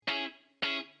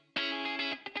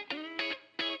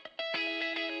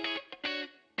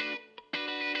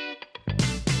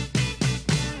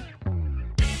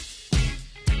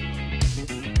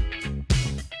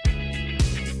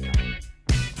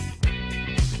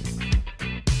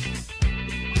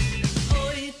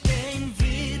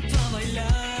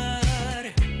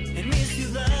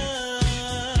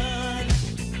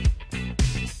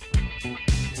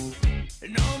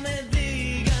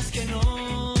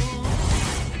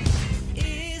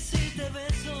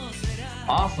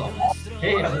Awesome.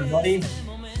 Hey, everybody.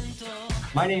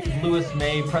 My name is Louis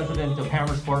May, president of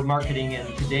Hammersport Marketing,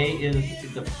 and today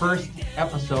is the first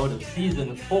episode of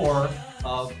season 4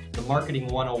 of the Marketing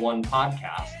 101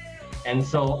 podcast. And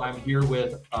so I'm here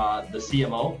with the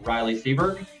CMO, Riley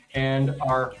Seberg, and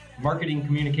our marketing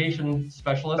communication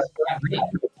specialist, Pat Green.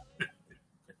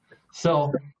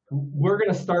 So we're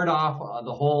going to start off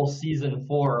the whole season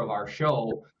 4 of our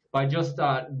show by just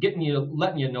letting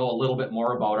you know a little bit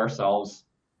more about ourselves.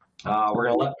 We're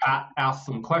going to let Pat ask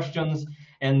some questions.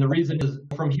 And the reason is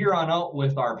from here on out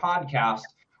with our podcast,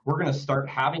 we're going to start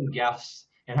having guests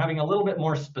and having a little bit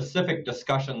more specific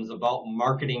discussions about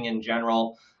marketing in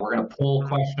general. We're going to pull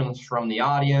questions from the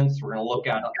audience. We're going to look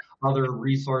at other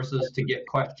resources to get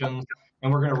questions.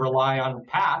 And we're going to rely on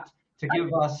Pat to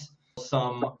give us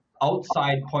some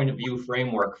outside point of view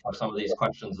framework for some of these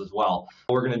questions as well.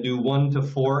 We're going to do 1 to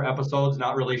 4 episodes,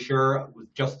 not really sure,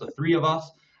 with just the 3 of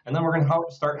us. And then we're going to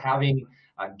start having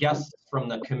guests from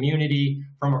the community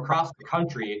from across the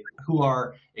country who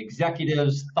are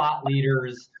executives, thought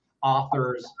leaders,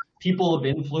 authors, people of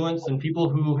influence, and people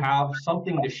who have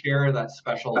something to share that's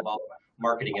special about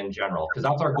marketing in general. Because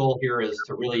that's our goal here, is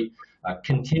to really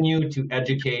continue to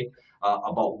educate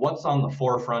about what's on the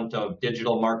forefront of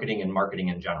digital marketing and marketing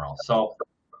in general. So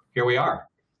here we are.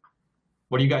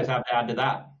 What do you guys have to add to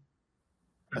that?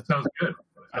 That sounds good.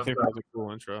 I think that was a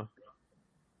cool intro.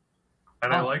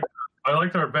 And I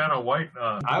liked our Vanna White.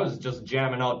 I was just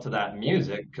jamming out to that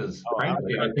music because,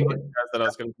 frankly, I think that I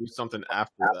was going to do something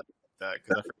after that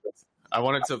because I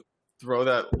wanted to throw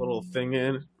that little thing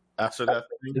in after that.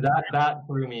 That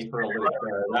threw me for a loop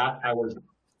there. That I was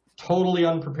totally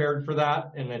unprepared for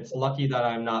that, and it's lucky that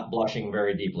I'm not blushing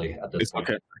very deeply at this point.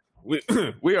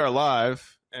 Okay. We are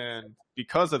live, and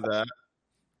because of that,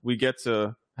 we get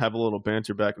to have a little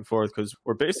banter back and forth because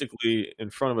we're basically in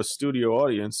front of a studio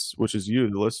audience, which is you,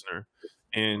 the listener.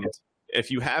 And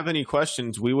if you have any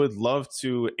questions, we would love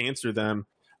to answer them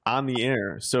on the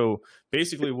air. So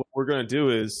basically what we're going to do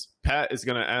is Pat is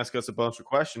going to ask us a bunch of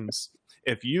questions.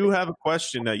 If you have a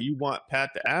question that you want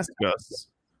Pat to ask us,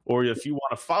 or if you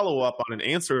want to follow up on an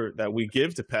answer that we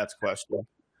give to Pat's question,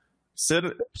 send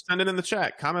it in the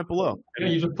chat, comment below. Yeah,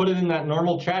 you just put it in that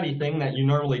normal chatty thing that you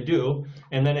normally do,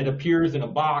 and then it appears in a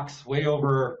box way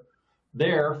over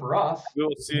there for us. We'll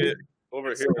see it over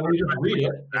here. So we just read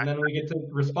it, and then we get to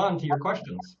respond to your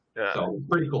questions. Yeah. So it's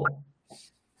pretty cool.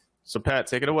 So Pat,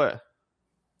 take it away.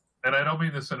 And I don't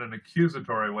mean this in an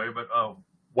accusatory way, but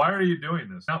why are you doing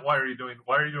this? Not why are you doing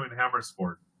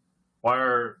Hammersport?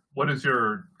 What is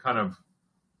your kind of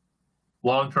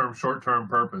long-term, short-term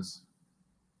purpose?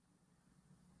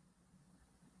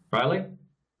 Riley?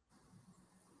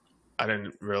 I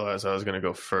didn't realize I was going to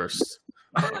go first.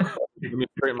 Let me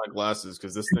straighten my glasses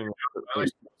because this thing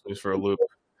is for a loop.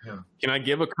 Yeah. Can I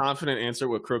give a confident answer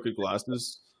with crooked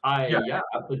glasses? Yeah,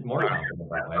 it's more confident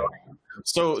that way.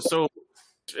 So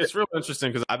it's real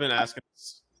interesting because I've been asking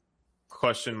this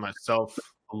question myself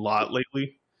a lot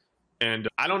lately. And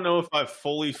I don't know if I've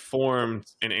fully formed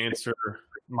an answer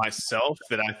myself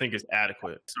that I think is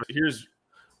adequate. So here's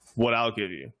what I'll give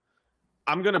you.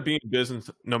 I'm going to be in business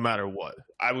no matter what.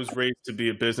 I was raised to be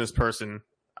a business person.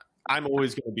 I'm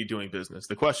always going to be doing business.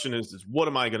 The question is what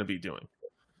am I going to be doing?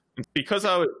 And because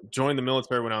I joined the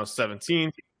military when I was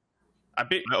 17, I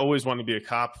always wanted to be a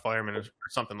cop, fireman, or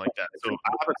something like that. So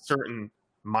I have a certain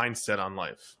mindset on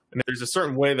life. And there's a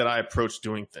certain way that I approach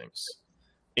doing things.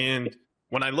 And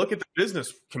when I look at the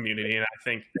business community and I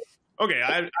think, okay,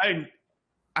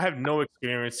 I have no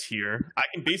experience here. I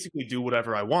can basically do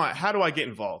whatever I want. How do I get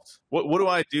involved? What do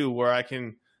I do where I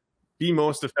can be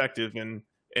most effective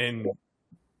and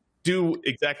do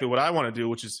exactly what I want to do,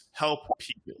 which is help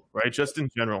people, right? Just in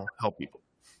general, help people.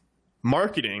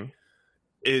 Marketing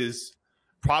is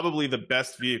probably the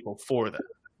best vehicle for that,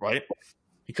 right?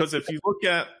 Because if you look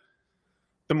at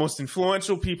the most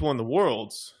influential people in the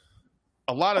world,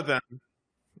 a lot of them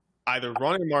either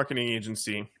run a marketing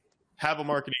agency, have a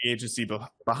marketing agency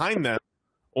behind them,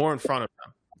 or in front of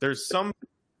them. There's some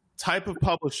type of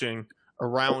publishing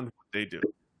around what they do.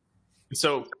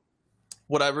 So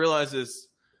what I realize is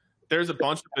there's a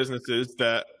bunch of businesses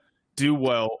that do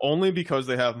well only because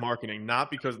they have marketing,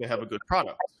 not because they have a good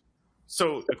product.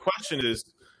 So the question is,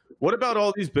 what about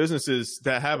all these businesses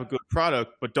that have a good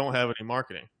product but don't have any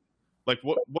marketing? Like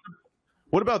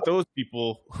what about those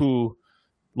people who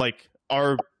like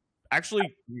are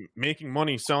actually making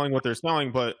money selling what they're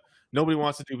selling, but nobody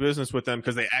wants to do business with them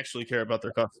because they actually care about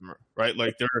their customer, right?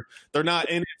 Like they're not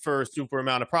in it for a super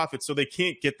amount of profit, so they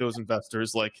can't get those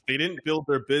investors. Like they didn't build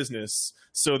their business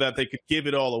so that they could give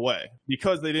it all away.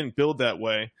 Because they didn't build that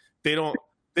way, they don't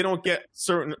they don't get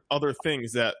certain other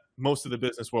things that most of the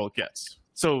business world gets.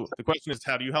 So the question is,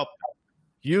 how do you help them?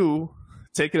 You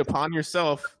take it upon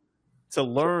yourself to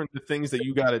learn the things that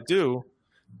you got to do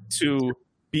to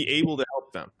be able to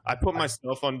help them. I put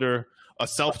myself under a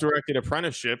self-directed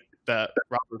apprenticeship that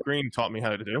Robert Greene taught me how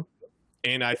to do,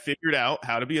 and I figured out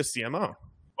how to be a CMO,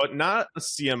 but not a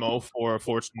CMO for a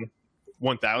Fortune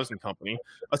 1000 company,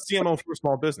 a CMO for a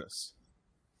small business.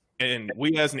 And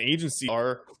we as an agency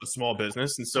are a small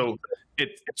business, and so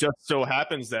it just so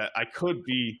happens that I could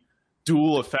be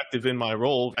dual effective in my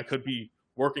role. I could be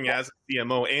working as a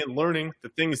CMO and learning the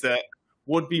things that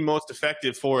would be most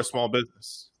effective for a small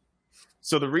business.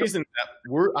 So the reason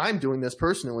that I'm doing this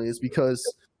personally is because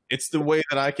it's the way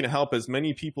that I can help as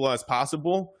many people as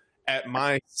possible at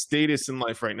my status in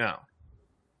life right now.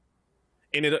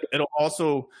 And it'll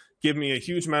also give me a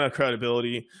huge amount of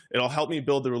credibility. It'll help me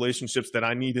build the relationships that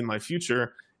I need in my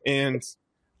future. And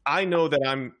I know that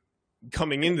I'm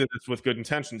coming into this with good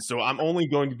intentions. So I'm only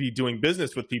going to be doing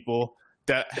business with people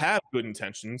that have good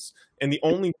intentions, and the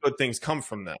only good things come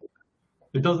from them.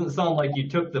 It doesn't sound like you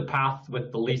took the path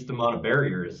with the least amount of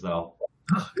barriers, though.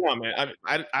 No, man,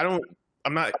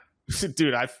 I'm not,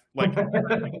 dude, I've like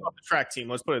the track team,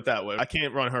 let's put it that way. I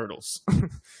can't run hurdles.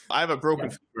 I have a broken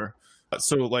finger.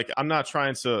 So like, I'm not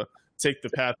trying to take the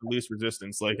path of least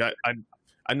resistance. Like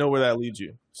I know where that leads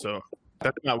you. So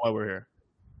that's not why we're here.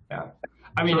 Yeah.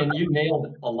 I mean, and you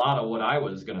nailed a lot of what I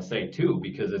was going to say too,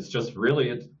 because it's just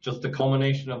a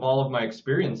culmination of all of my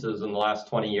experiences in the last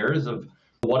 20 years of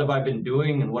what have I been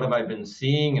doing and what have I been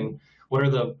seeing and what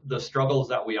are the struggles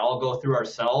that we all go through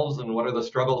ourselves and what are the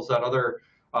struggles that other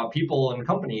people and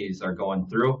companies are going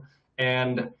through.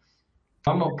 And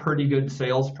I'm a pretty good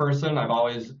salesperson. I've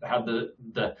always had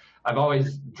I've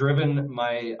always driven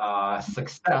my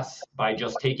success by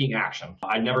just taking action.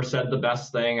 I never said the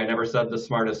best thing. I never said the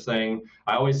smartest thing.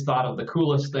 I always thought of the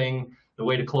coolest thing, the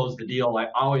way to close the deal. I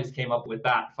always came up with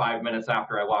that 5 minutes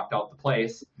after I walked out the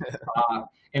place.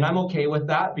 And I'm okay with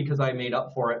that because I made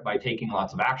up for it by taking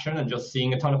lots of action and just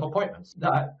seeing a ton of appointments.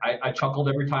 I chuckled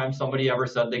every time somebody ever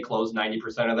said they closed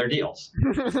 90% of their deals.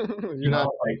 You know,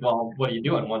 like, well, what are you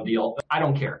doing? One deal? I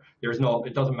don't care.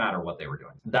 It doesn't matter what they were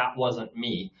doing. That wasn't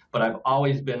me, but I've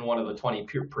always been one of the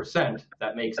 20%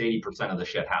 that makes 80% of the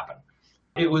shit happen.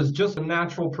 It was just a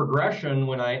natural progression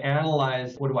when I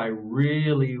analyzed, what do I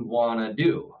really want to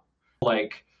do?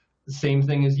 Like, same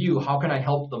thing as you. How can I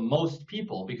help the most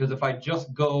people? Because if I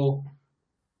just go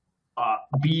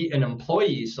be an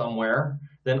employee somewhere,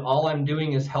 then all I'm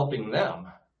doing is helping them.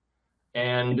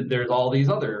 And there's all these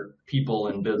other people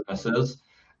in businesses.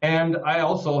 And I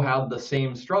also have the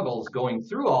same struggles going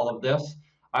through all of this.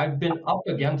 I've been up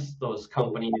against those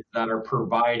companies that are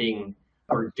providing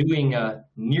or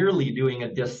nearly doing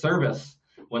a disservice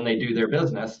when they do their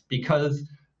business because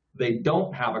they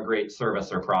don't have a great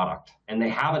service or product and they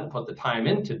haven't put the time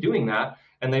into doing that,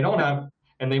 and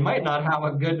they might not have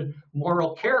a good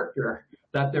moral character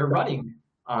that they're running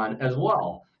on as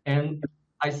well. And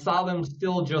I saw them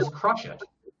still just crush it.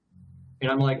 And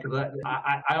I'm like,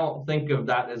 I don't think of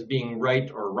that as being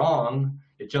right or wrong.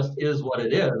 It just is what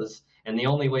it is. And the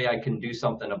only way I can do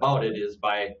something about it is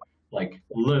by like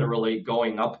literally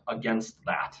going up against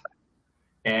that.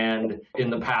 And in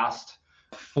the past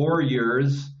 4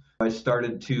 years, I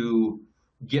started to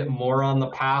get more on the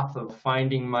path of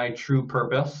finding my true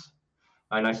purpose.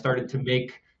 And I started to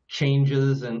make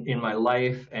changes in my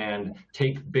life and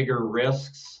take bigger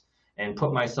risks and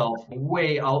put myself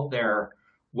way out there,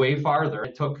 way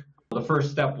farther. The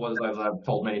first step was, as I've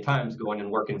told many times, going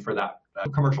and working for that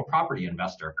commercial property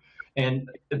investor. And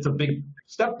it's a big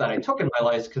step that I took in my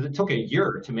life because it took a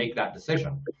year to make that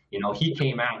decision. You know, he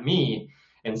came at me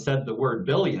and said the word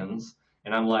billions.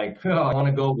 And I'm like, oh, I want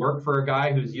to go work for a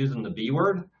guy who's using the B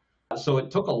word. So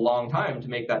it took a long time to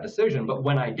make that decision. But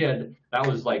when I did,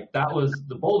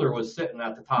 the boulder was sitting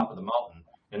at the top of the mountain.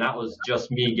 And that was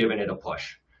just me giving it a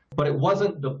push. But it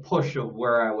wasn't the push of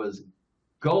where I was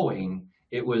going.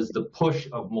 It was the push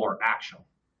of more action.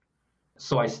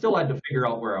 So I still had to figure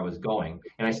out where I was going.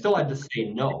 And I still had to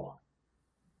say no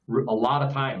a lot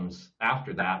of times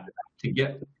after that to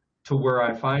get to where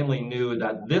I finally knew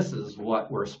that this is what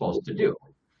we're supposed to do.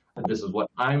 This is what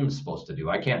I'm supposed to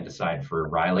do. I can't decide for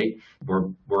Riley.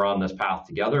 We're on this path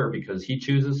together because he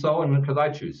chooses so and because I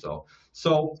choose so.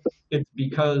 So it's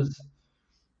because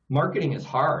marketing is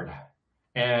hard.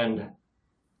 And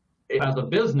as a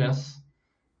business,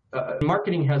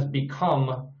 marketing has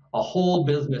become a whole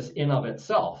business in of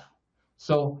itself.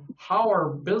 So how are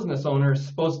business owners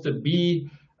supposed to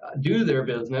do their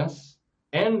business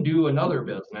and do another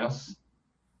business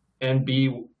and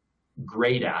be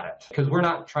great at it, because we're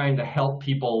not trying to help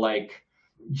people like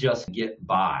just get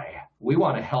by. We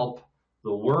want to help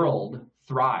the world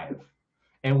thrive.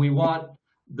 And we want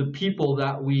the people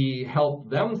that we help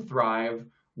them thrive,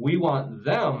 we want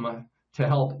them to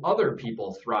help other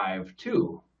people thrive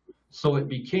too. So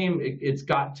it's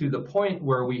got to the point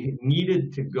where we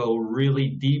needed to go really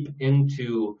deep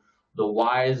into the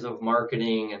whys of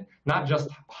marketing, and not just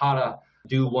how to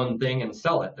do one thing and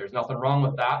sell it. There's nothing wrong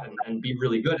with that, and be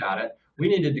really good at it. We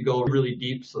needed to go really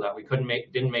deep so that we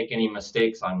didn't make any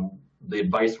mistakes on the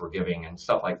advice we're giving and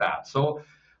stuff like that. So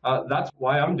that's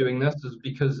why I'm doing this, is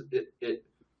because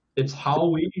it's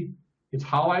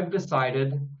how I've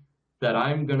decided that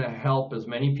I'm going to help as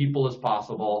many people as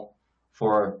possible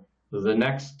for the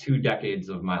next 2 decades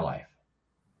of my life.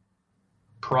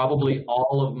 Probably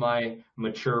all of my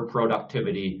mature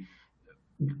productivity,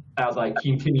 as I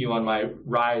continue on my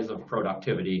rise of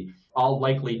productivity, I'll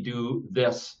likely do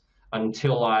this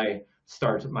until I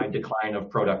start my decline of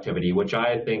productivity, which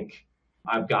I think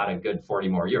I've got a good 40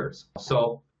 more years.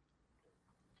 So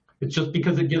it's just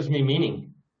because it gives me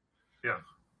meaning. Yeah.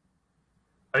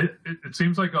 It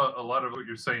seems like a lot of what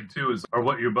you're saying too or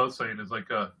what you're both saying is like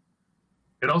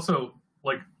it also,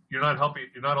 like, you're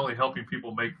not only helping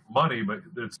people make money, but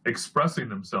it's expressing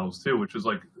themselves too, which is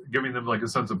like giving them like a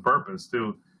sense of purpose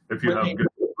too. If you have good,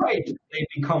 right, they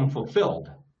become fulfilled.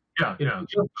 Yeah, if you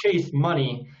just chase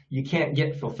money, you can't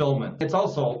get fulfillment.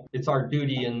 It's our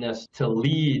duty in this to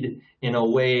lead in a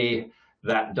way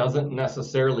that doesn't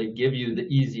necessarily give you the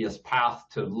easiest path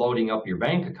to loading up your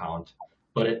bank account,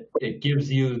 but it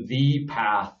gives you the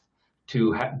path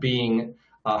to being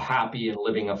happy and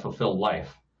living a fulfilled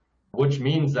life, which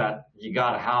means that you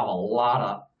got to have a lot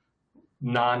of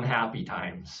non-happy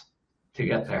times to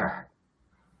get there.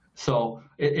 So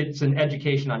it's an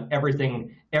education on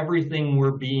everything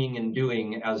we're being and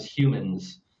doing as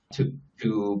humans to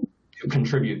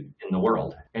contribute in the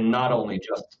world, and not only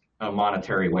just a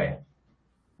monetary way.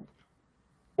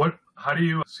 How do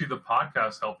you see the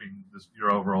podcast helping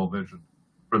your overall vision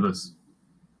for this?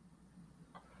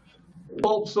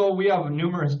 Well, so we have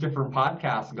numerous different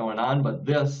podcasts going on, but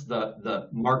the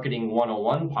Marketing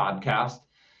 101 podcast,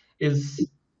 is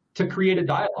to create a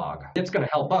dialogue. It's going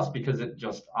to help us because it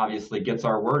just obviously gets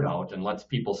our word out and lets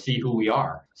people see who we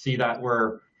are, see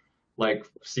who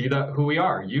we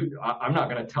are. I'm not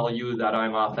going to tell you that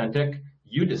I'm authentic.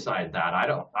 You decide that.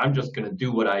 I'm just going to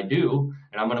do what I do,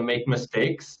 and I'm going to make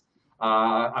mistakes.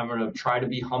 I'm going to try to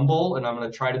be humble, and I'm going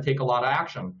to try to take a lot of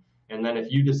action. And then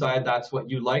if you decide that's what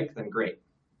you like, then great,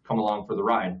 come along for the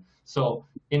ride. So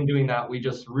in doing that, we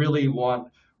just really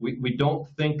we don't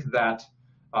think that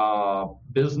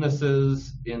there's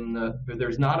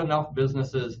not enough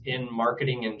businesses in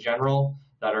marketing in general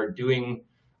that are doing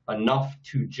enough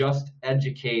to just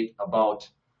educate about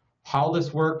how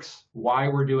this works, why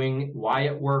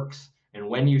it works, and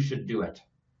when you should do it.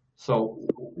 So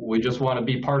we just want to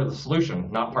be part of the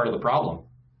solution, not part of the problem.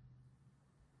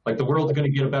 Like, the world's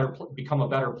going to become a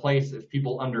better place if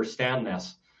people understand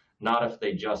this, not if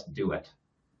they just do it.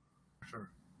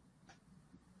 Sure.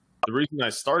 The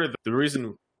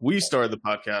reason we started the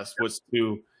podcast was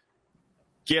to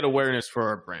get awareness for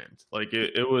our brand. Like,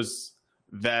 it was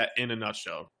that in a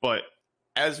nutshell. But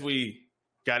as we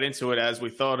got into it, as we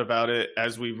thought about it,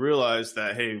 as we realized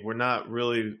that, hey, we're not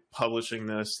really publishing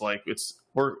this, like,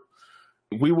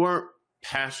 we weren't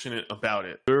passionate about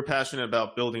it. We were passionate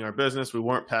about building our business. We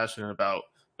weren't passionate about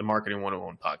the Marketing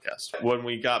 101 podcast. When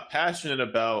we got passionate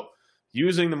about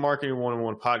using the Marketing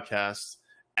 101 podcast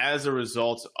as a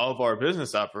result of our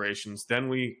business operations, then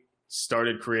we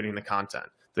started creating the content.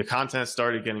 The content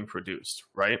started getting produced,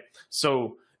 right?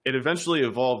 So it eventually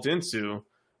evolved into,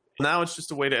 now it's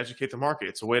just a way to educate the market.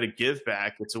 It's a way to give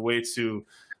back. It's a way to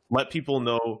let people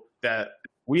know that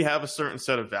we have a certain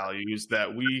set of values,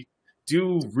 that we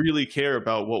do really care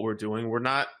about what we're doing. We're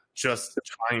not just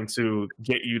trying to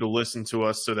get you to listen to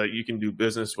us so that you can do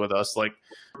business with us. Like,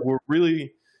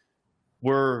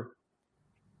 we're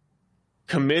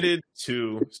committed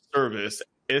to service,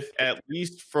 if at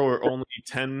least for only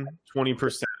 10,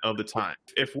 20% of the time.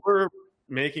 If we're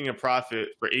making a profit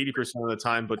for 80% of the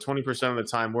time, but 20% of the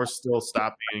time we're still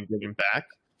stopping and giving back,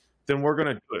 then we're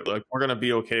going to do it. Like, we're going to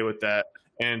be okay with that.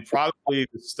 And probably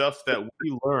the stuff that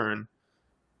we learn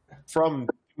from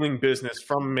doing business,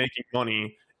 from making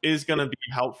money, is going to be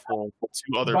helpful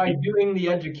to other people. By doing the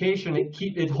education,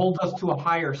 it holds us to a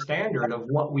higher standard of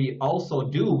what we also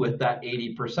do with that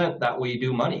 80% that we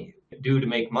do to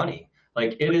make money.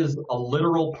 Like, it is a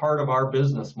literal part of our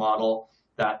business model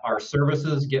that our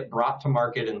services get brought to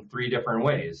market in 3 different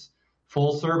ways: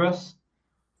 full service,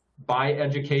 by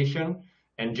education,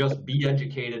 and just be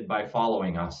educated by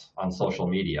following us on social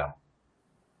media.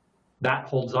 That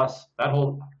holds us, I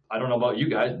don't know about you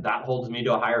guys, that holds me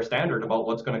to a higher standard about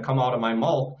what's going to come out of my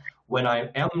mouth when I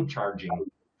am charging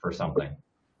for something.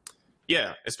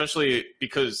 Yeah, especially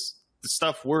because the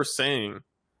stuff we're saying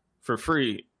for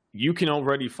free, you can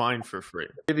already find for free.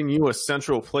 Giving you a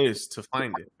central place to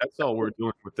find it. That's all we're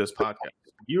doing with this podcast.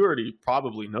 You already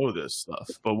probably know this stuff,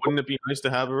 but wouldn't it be nice to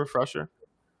have a refresher?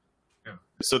 Yeah.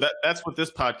 So that's what this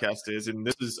podcast is, and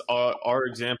this is our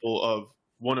example of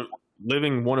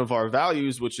living one of our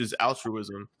values, which is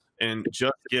altruism and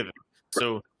just giving.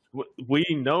 So we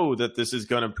know that this is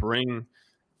going to bring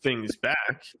things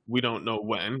back. We don't know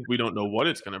when, we don't know what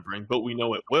it's going to bring, but we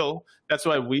know it will. That's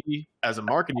why we, as a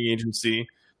marketing agency,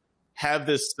 have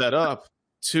this set up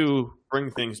to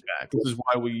bring things back. This is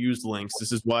why we use links.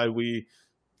 This is why we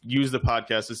use the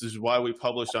podcast. This is why we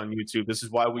publish on YouTube. This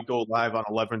is why we go live on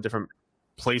 11 different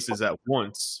places at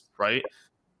once, right?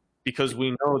 Because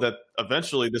we know that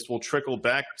eventually this will trickle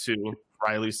back to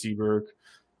Riley Seberg,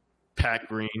 Pat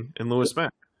Green, and Lewis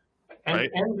Mack.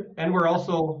 Right? And we're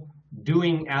also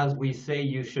doing as we say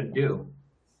you should do.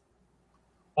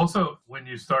 Also, when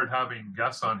you start having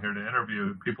guests on here to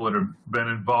interview people that have been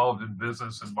involved in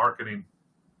business and marketing,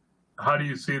 how do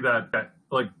you see that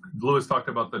like Lewis talked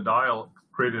about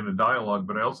creating a dialogue,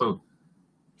 but I also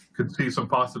could see some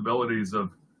possibilities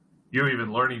of you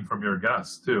even learning from your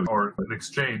guests too, or an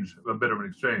exchange, a bit of an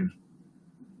exchange.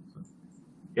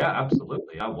 Yeah,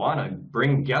 absolutely. I want to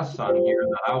bring guests on here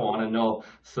that I want to know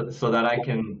so that I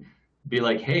can be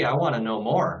like, hey, I want to know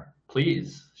more.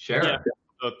 Please share. Yeah.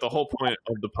 The whole point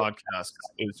of the podcast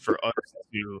is for us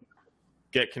to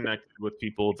get connected with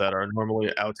people that are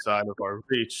normally outside of our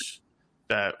reach,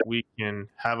 that we can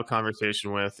have a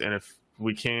conversation with. And if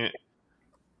we can't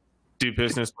do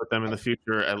business with them in the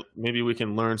future, maybe we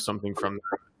can learn something from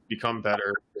them, become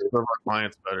better, serve our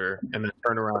clients better, and then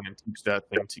turn around and teach that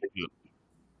thing to you.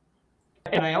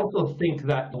 And I also think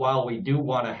that while we do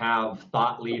want to have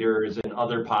thought leaders and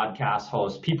other podcast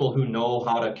hosts, people who know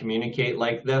how to communicate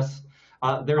like this,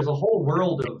 there's a whole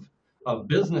world of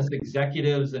business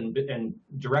executives and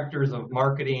directors of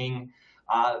marketing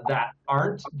that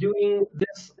aren't doing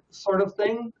this sort of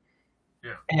thing.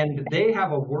 Yeah. And they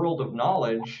have a world of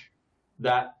knowledge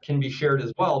that can be shared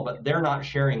as well, but they're not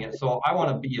sharing it. So I want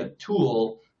to be a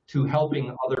tool to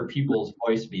helping other people's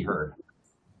voice be heard.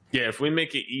 Yeah, if we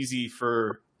make it easy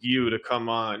for you to come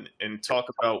on and talk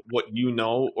about what you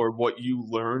know or what you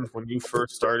learned when you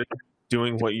first started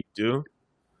doing what you do,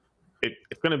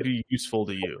 it's going to be useful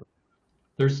to you.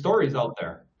 There's stories out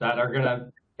there that are going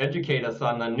to educate us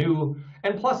on the new,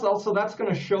 and plus also that's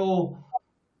going to show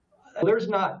there's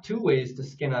not two ways to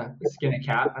skin a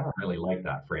cat. I don't really like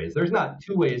that phrase. There's not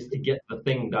two ways to get the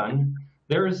thing done.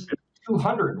 There's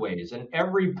 200 ways, and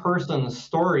every person's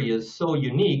story is so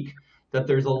unique that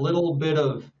there's a little bit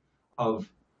of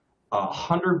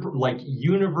 100, like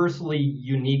universally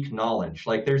unique knowledge.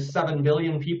 Like there's 7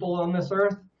 billion people on this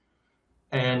earth,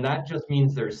 and that just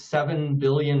means there's 7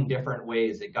 billion different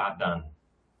ways it got done.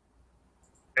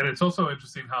 And it's also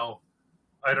interesting how,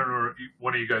 I don't know,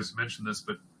 one of you guys mentioned this,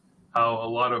 but how a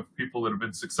lot of people that have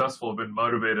been successful have been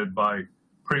motivated by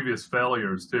previous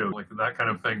failures too. Like that kind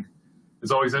of thing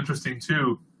is always interesting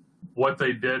too, what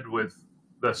they did with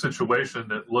the situation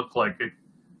that looked like it.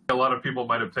 A lot of people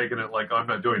might have taken it like, I'm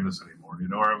not doing this anymore,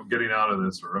 or I'm getting out of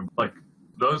this, or I'm like,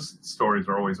 those stories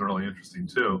are always really interesting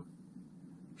too.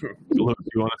 Look, do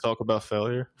you want to talk about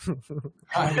failure?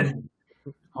 I mean,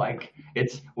 like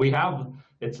it's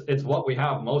what we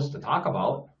have most to talk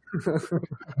about.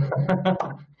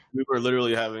 We were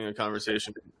literally having a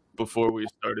conversation before we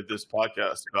started this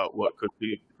podcast about what could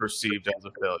be perceived as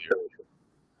a failure.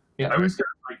 Yeah.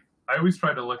 I always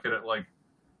try to look at it like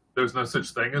there's no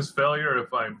such thing as failure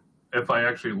if I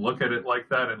actually look at it like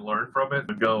that and learn from it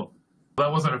and go,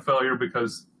 that wasn't a failure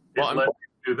because it led me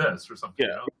to do this or something.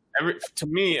 Yeah. To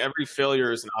me, every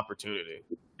failure is an opportunity.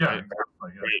 Yeah, right?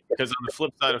 exactly. Yeah. Because on the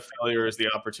flip side of failure is the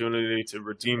opportunity to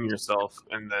redeem yourself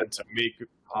and then to make.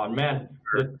 Oh man,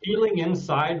 the feeling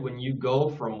inside when you go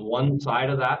from one side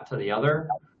of that to the other,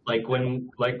 like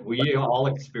we all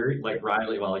experienced, like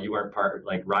Riley, well, you weren't part,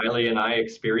 like Riley and I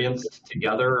experienced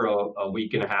together a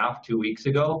week and a half, 2 weeks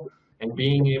ago, and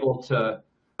being able to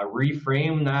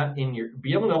reframe that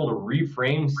be able to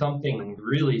reframe something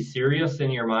really serious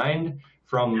in your mind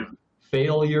from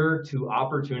failure to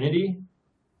opportunity.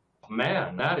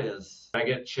 Man, I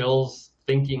get chills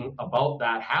thinking about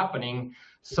that happening,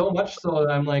 so much so that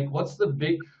I'm like, what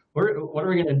are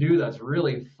we going to do that's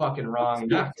really fucking wrong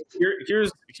next?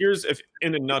 Here's if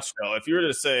in a nutshell, if you were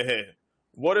to say, hey,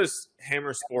 what does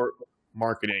Hammer Sport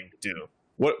marketing do?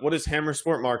 What does Hammer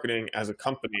Sport Marketing as a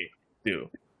company do?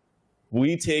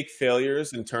 We take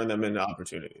failures and turn them into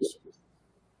opportunities.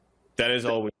 That is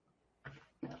all we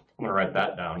I'm gonna write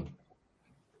that down.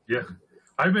 Yeah.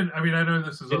 I know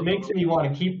this is It makes me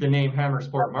want to keep the name Hammer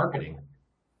Sport Marketing.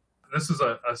 this is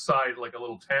a side, like a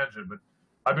little tangent, but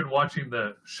I've been watching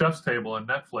the Chef's Table on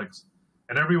Netflix,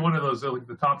 and every one of those, like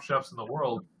the top chefs in the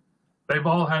world, they've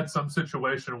all had some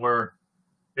situation where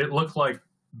it looked like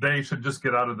they should just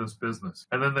get out of this business,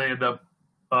 and then they end up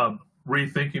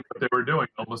rethinking what they were doing,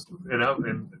 almost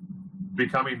and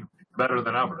becoming better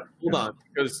than ever. Hold on,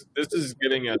 because this is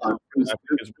getting at something I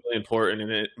think is really important,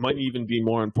 and it might even be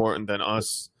more important than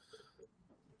us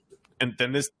and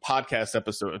than this podcast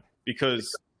episode,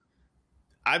 because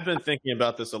I've been thinking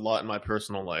about this a lot in my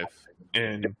personal life,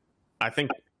 and I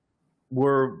think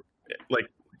we're like,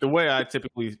 the way I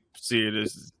typically see it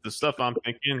is the stuff I'm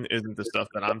thinking isn't the stuff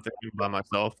that I'm thinking by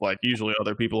myself. Like, usually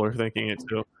other people are thinking it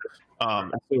too.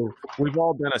 So we've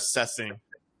all been assessing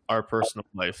our personal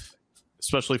life,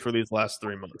 especially for these last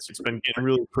 3 months. It's been getting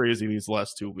really crazy these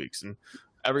last 2 weeks, and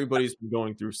everybody's been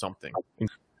going through something.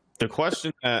 The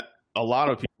question that a lot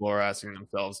of people are asking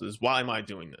themselves is, why am I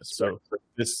doing this? So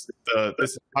this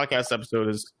podcast episode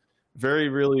is very,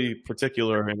 really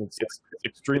particular, and it's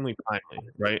extremely timely,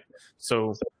 right?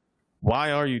 So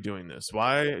why are you doing this?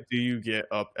 Why do you get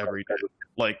up every day?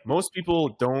 Like, most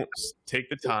people don't take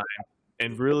the time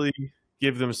and really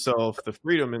give themselves the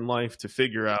freedom in life to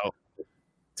figure out,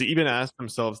 to even ask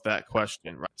themselves that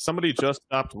question, right? Somebody just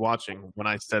stopped watching when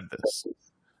I said this.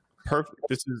 Perfect.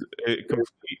 This is a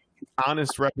complete,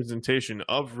 honest representation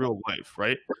of real life,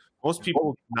 right? Most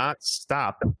people do not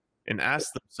stop and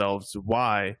ask themselves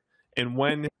why. And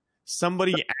when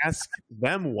somebody asks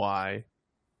them why,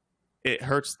 it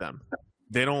hurts them.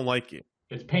 They don't like it.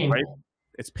 It's painful. Right?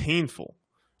 It's painful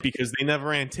because they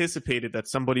never anticipated that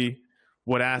somebody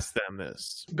would ask them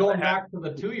this. Going back to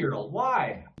the 2-year-old,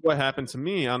 why? What happened to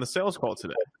me on the sales call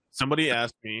today? Somebody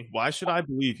asked me, why should I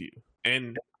believe you?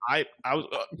 And I was,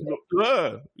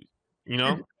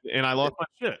 and I lost my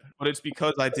shit. But it's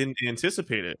because I didn't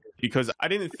anticipate it. Because I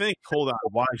didn't think, hold on,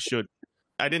 why should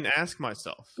I didn't ask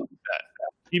myself that,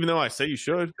 even though I say you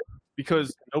should,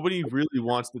 because nobody really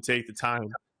wants to take the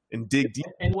time and dig deep.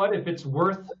 And what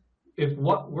if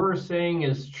what we're saying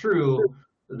is true,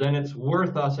 then it's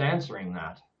worth us answering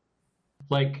that.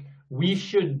 Like, we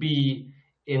should be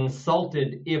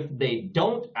insulted if they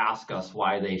don't ask us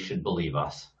why they should believe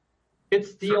us.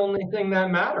 It's the only thing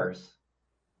that matters.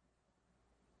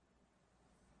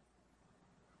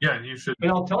 Yeah, and you should. And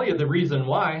I'll tell you the reason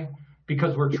why,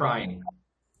 because we're trying.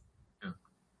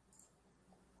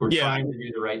 We're trying to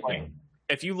do the right thing.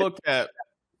 If you look at,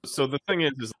 so the thing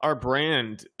is our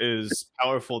brand is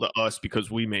powerful to us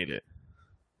because we made it.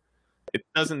 It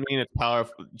doesn't mean it's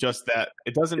powerful, just that.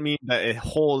 It doesn't mean that it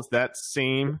holds that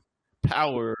same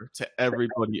power to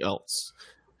everybody else.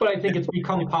 But I think it's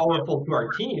become powerful to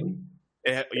our team.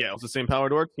 It's the same power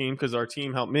to our team because our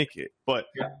team helped make it. But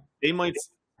they might,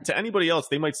 to anybody else,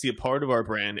 they might see a part of our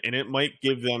brand and it might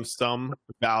give them some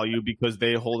value because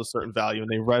they hold a certain value and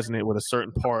they resonate with a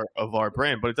certain part of our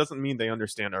brand, but it doesn't mean they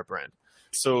understand our brand.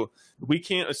 So we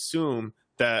can't assume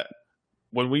that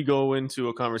when we go into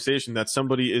a conversation that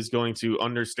somebody is going to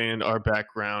understand our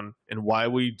background and why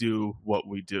we do what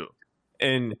we do.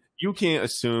 And you can't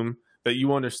assume that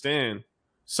you understand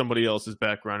somebody else's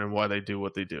background and why they do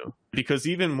what they do, because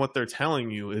even what they're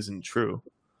telling you isn't true.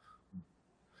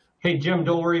 Hey, Jim,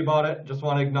 don't worry about it. Just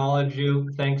want to acknowledge you.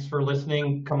 Thanks for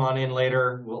listening. Come on in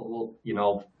later. We'll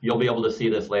you'll be able to see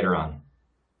this later on.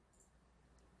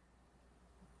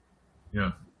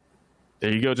 Yeah.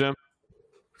 There you go, Jim.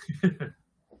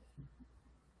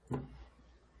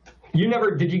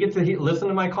 Did you get to listen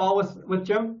to my call with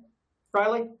Jim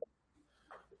Riley?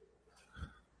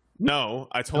 No,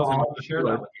 I told him. I'll share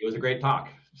that with you. It was a great talk.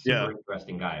 Super Yeah.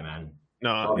 interesting guy, man. No,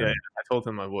 I told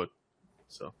him I would.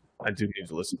 So I do need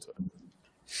to listen to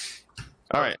it.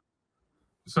 All right.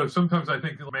 So sometimes I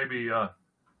think maybe you're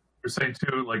saying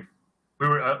too, like we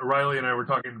were Riley and I were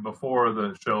talking before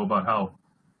the show about how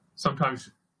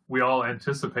sometimes we all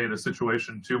anticipate a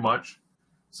situation too much.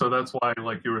 So that's why,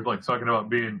 like you were like talking about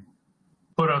being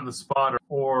put on the spot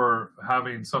or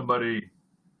having somebody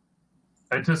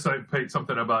anticipate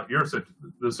something about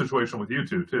the situation with you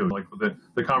two too, like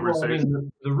the conversation. Well, I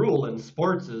mean, the rule in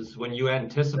sports is when you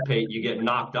anticipate, you get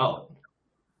knocked out.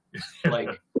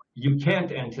 Like, you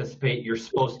can't anticipate, you're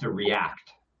supposed to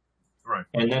react. Right.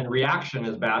 And then reaction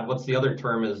is bad. What's the other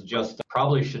term is just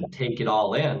probably should take it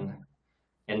all in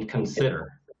and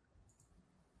consider.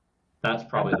 That's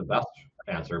probably the best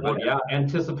answer. But yeah,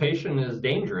 anticipation is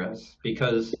dangerous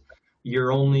because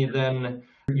you're only then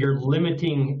You're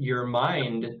limiting your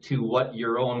mind to what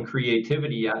your own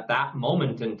creativity at that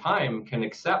moment in time can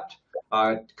accept,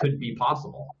 could be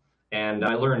possible. And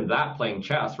I learned that playing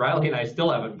chess. Riley and I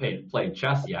still haven't played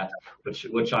chess yet,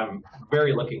 which I'm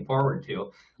very looking forward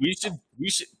to. We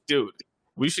should, dude.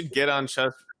 We should get on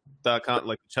chess.com,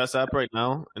 like the chess app right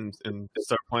now, and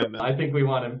start playing that. I think we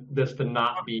want this to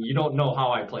not be. You don't know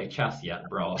how I play chess yet,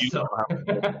 bro. So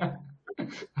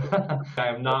I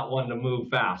am not one to move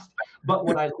fast. But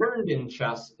what I learned in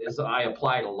chess is I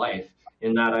apply to life,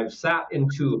 in that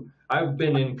I've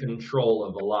been in control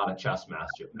of a lot of chess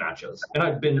matches, and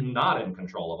I've been not in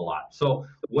control of a lot. So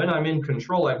when I'm in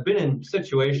control, I've been in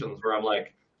situations where I'm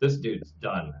like, this dude's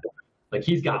done. Like,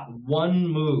 he's got one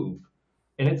move,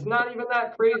 and it's not even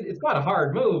that crazy. It's not a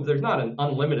hard move. There's not an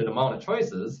unlimited amount of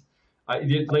choices.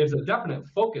 There's a definite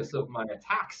focus of my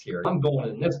attacks here. I'm going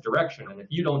in this direction, and if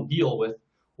you don't deal with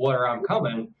where I'm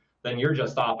coming, then you're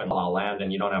just off in La La Land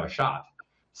and you don't have a shot.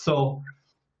 So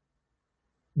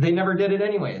they never did it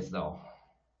anyways, though.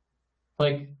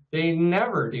 Like, they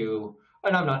never do.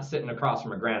 And I'm not sitting across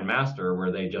from a grandmaster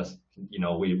where they just,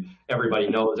 everybody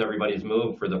knows everybody's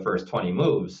move for the first 20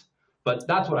 moves. But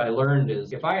that's what I learned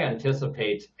is if I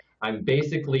anticipate, I'm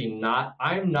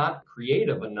not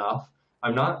creative enough.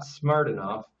 I'm not smart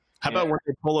enough. How about when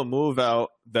they pull a move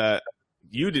out that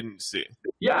you didn't see?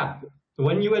 Yeah.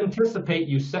 When you anticipate,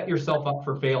 you set yourself up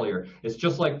for failure. It's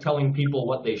just like telling people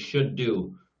what they should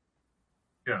do.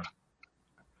 Yeah.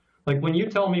 Like, when you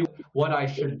tell me what I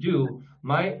should do,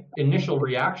 my initial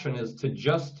reaction is to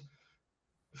just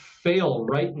fail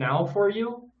right now for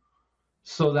you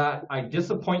so that I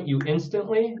disappoint you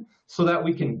instantly, so that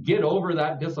we can get over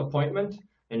that disappointment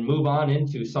and move on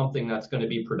into something that's going to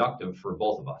be productive for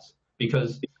both of us.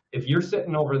 Because if you're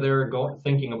sitting over there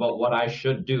thinking about what I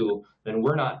should do, then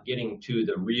we're not getting to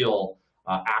the real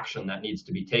action that needs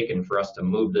to be taken for us to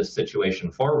move this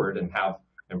situation forward and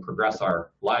progress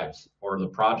our lives or the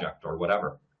project or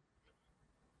whatever.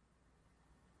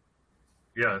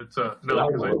 Yeah, it's a So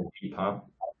that was a little deep, huh?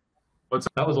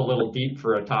 That was a little deep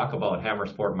for a talk about Hammer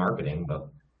Sport marketing, but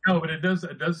no, but it does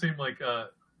seem like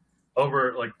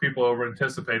people over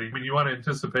anticipating. I mean, you want to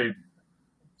anticipate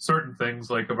certain things,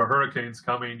 like if a hurricane's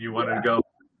coming, you want to go,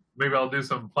 maybe I'll do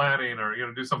some planning or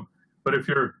do some. But if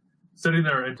you're sitting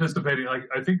there anticipating, like,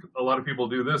 I think a lot of people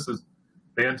do this, is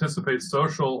they anticipate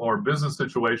social or business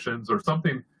situations or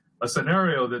something, a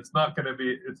scenario that's not going to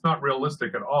be, it's not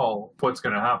realistic at all what's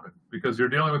going to happen, because you're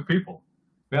dealing with people.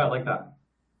 Yeah, I like that.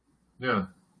 Yeah.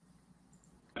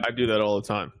 I do that all the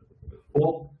time.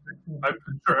 Well, I'm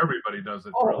sure everybody does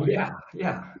it. oh, really.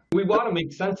 yeah. We want to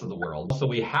make sense of the world, so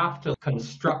we have to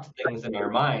construct things in our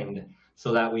mind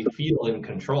so that we feel in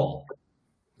control.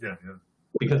 Yeah.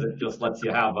 Because it just lets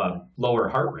you have a lower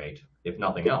heart rate, if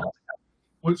nothing else.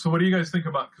 So what do you guys think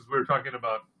about, because we were talking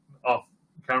about off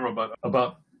camera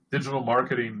about digital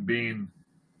marketing being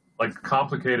like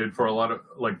complicated for a lot of,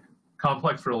 like,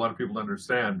 complex for a lot of people to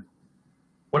understand.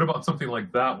 What about something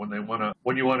like that when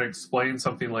you want to explain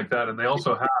something like that, and they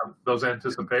also have those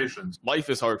anticipations? Life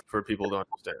is hard for people to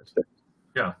understand.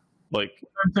 Yeah. Like,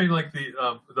 I'm saying, like,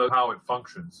 the how it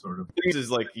functions, sort of. things is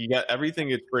like, you got everything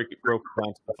gets broken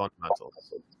down to the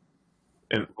fundamentals.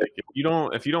 And like, if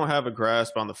you don't have a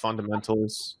grasp on the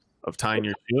fundamentals of tying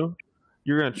your shoe,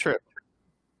 you're gonna trip.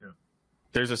 Yeah.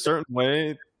 There's a certain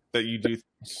way that you do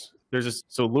things.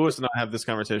 So Lewis and I have this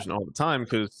conversation all the time,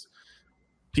 because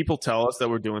people tell us that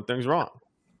we're doing things wrong.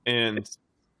 And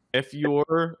if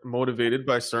you're motivated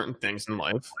by certain things in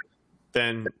life,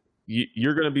 then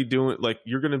you're going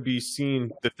to be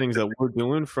seeing the things that we're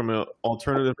doing from an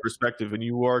alternative perspective, and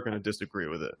you are going to disagree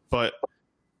with it. But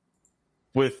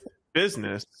with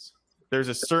business, there's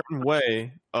a certain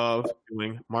way of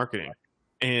doing marketing.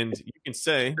 And you can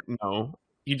say, no,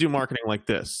 you do marketing like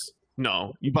this.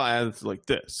 No, you buy ads like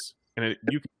this. And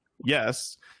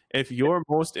yes, if you're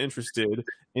most interested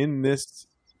in this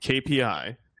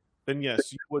KPI, then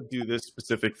yes, you would do this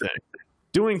specific thing.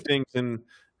 Doing things in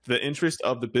the interest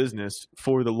of the business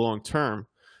for the long term,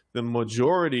 the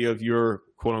majority of your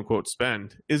quote unquote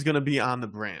spend is going to be on the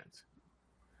brand,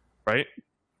 right?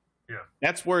 Yeah.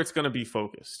 That's where it's going to be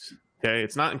focused. Okay.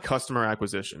 It's not in customer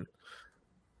acquisition.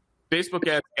 Facebook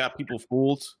ads got people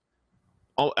fooled.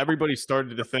 Everybody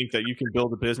started to think that you can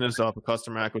build a business off of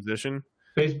customer acquisition.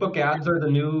 Facebook ads are the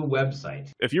new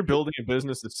website. If you're building a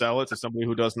business to sell it to somebody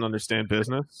who doesn't understand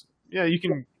business, yeah, you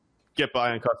can get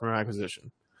by on customer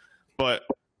acquisition. But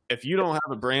if you don't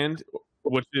have a brand,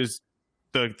 which is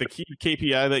the key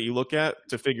KPI that you look at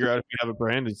to figure out if you have a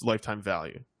brand, is lifetime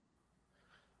value.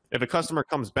 If a customer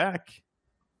comes back,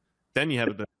 then you have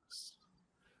a business,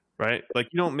 right? Like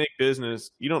you don't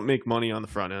make money on the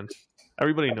front end.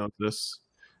 Everybody knows this,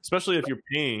 especially if you're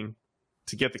paying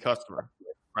to get the customer,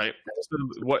 right? So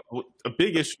what a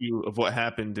big issue of what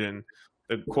happened in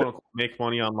the quote unquote make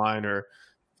money online or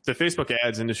the Facebook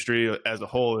ads industry as a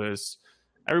whole is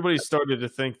everybody started to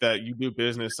think that you do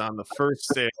business on the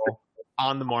first sale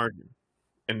on the margin,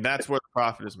 and that's where the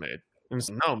profit is made. And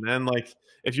so, no, man, like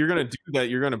if you're going to do that,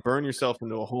 you're going to burn yourself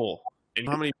into a hole. And you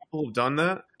know how many people have done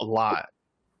that? A lot.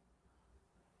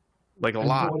 Like a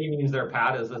lot. So what he means there,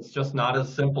 Pat, is it's just not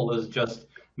as simple as just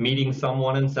meeting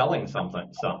someone and selling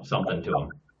something to them.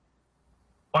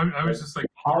 I was just thinking,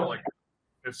 like,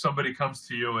 if somebody comes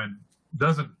to you and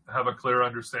doesn't have a clear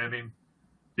understanding,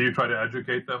 do you try to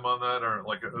educate them on that, or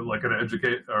like an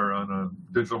educate or on a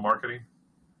digital marketing?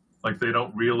 Like they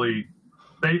don't really,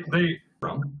 they could be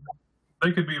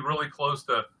really close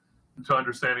to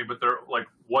understanding, but they're like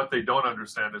what they don't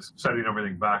understand is setting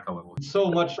everything back a little.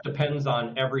 So much depends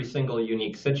on every single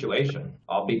unique situation,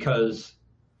 because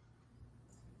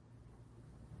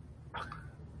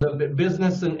the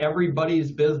business and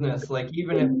everybody's business, like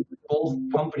even if both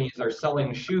companies are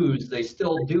selling shoes, they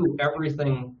still do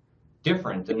everything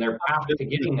different, and their path to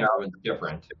getting there was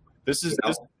different. This is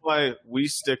why we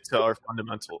stick to our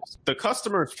fundamentals. The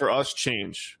customers for us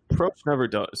change. Approach never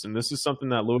does, and this is something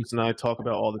that Louis and I talk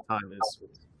about all the time.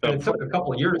 And it took a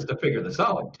couple of years to figure this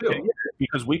out too,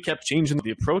 because we kept changing. The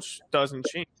approach doesn't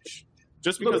change.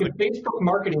 Just because if Facebook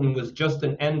marketing was just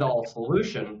an end-all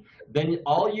solution, then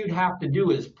all you'd have to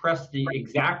do is press the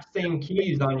exact same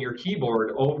keys on your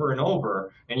keyboard over and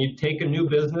over, and you'd take a new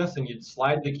business and you'd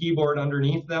slide the keyboard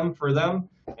underneath them for them,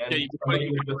 and somebody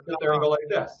would just sit there and go like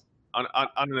this. On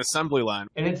an assembly line.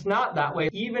 And it's not that way.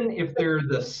 Even if they're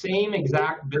the same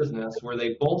exact business where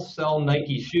they both sell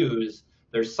Nike shoes,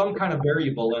 there's some kind of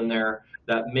variable in there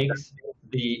that makes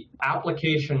the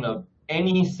application of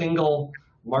any single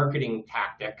marketing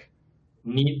tactic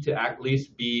need to at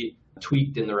least be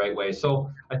tweaked in the right way.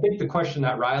 So I think the question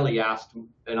that Riley asked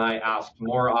and I asked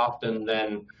more often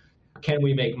than can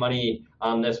we make money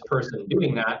on this person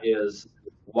doing that is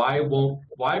why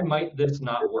might this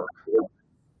not work?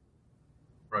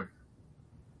 Right.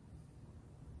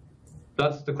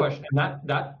 That's the question. And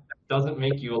that doesn't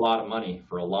make you a lot of money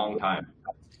for a long time.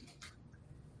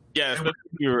 Yeah, especially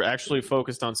if you're actually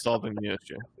focused on solving the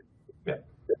issue. Yeah.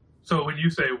 So when you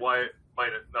say why it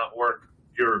might it not work,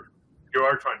 you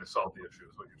are trying to solve the issue,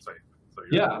 is what you're saying. So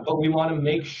yeah, but we want to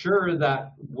make sure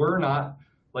that we're not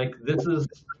like this is.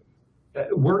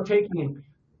 We're taking.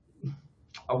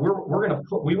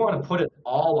 We want to put it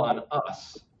all on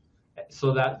us,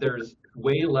 so that there's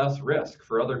way less risk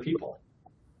for other people.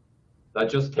 That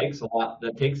just takes a lot.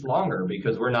 That takes longer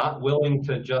because we're not willing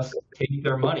to just take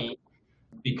their money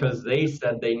because they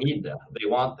said they need this, they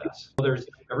want this. So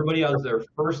everybody has their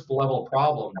first level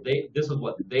problem. This is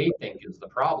what they think is the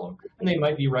problem, and they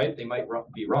might be right, they might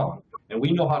be wrong. And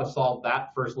we know how to solve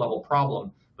that first level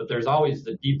problem, but there's always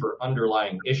the deeper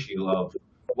underlying issue of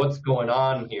what's going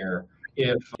on here.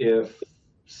 If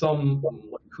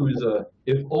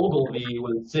Ogilvy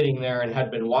was sitting there and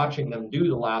had been watching them do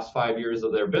the last 5 years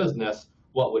of their business,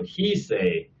 what would he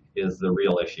say is the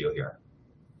real issue here?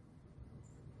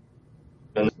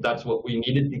 And that's what we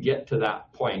needed to get to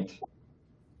that point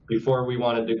before we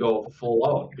wanted to go full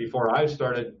out, before I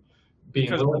started being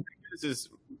willing. This is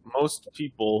most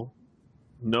people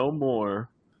know more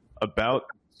about,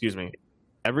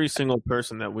 every single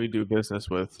person that we do business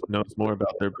with knows more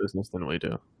about their business than we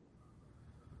do.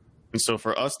 And so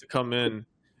for us to come in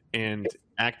and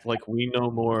act like we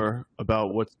know more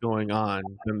about what's going on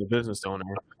than the business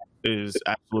owner is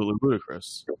absolutely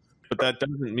ludicrous. But that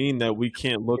doesn't mean that we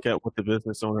can't look at what the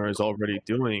business owner is already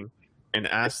doing and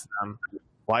ask them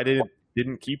why they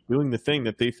didn't keep doing the thing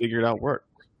that they figured out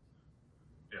worked.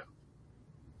 Yeah.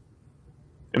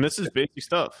 And this is basic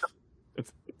stuff,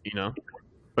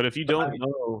 But if you don't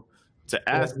know to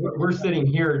ask, we're sitting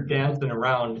here dancing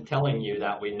around telling you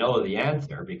that we know the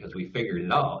answer because we figured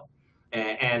it out,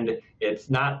 and it's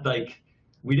not like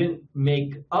we didn't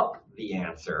make up the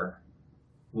answer.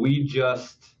 We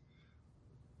just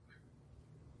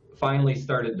finally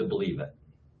started to believe it.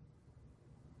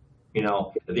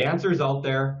 The answer's out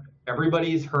there.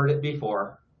 Everybody's heard it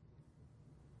before.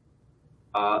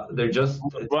 Since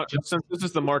this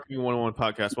is the Marketing 101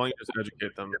 podcast, why don't you just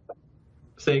educate them?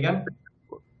 Say again?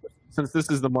 Since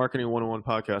this is the Marketing 101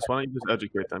 podcast, why don't you just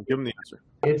educate them? Give them the answer.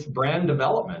 It's brand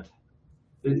development.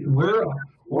 I'm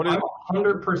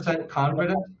 100%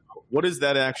 confident. What does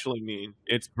that actually mean?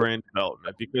 It's brand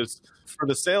development. Because for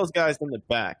the sales guys in the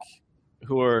back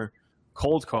who are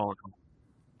cold calling,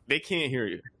 they can't hear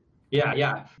you.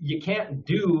 Yeah. You can't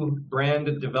do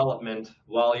brand development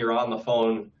while you're on the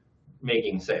phone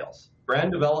making sales.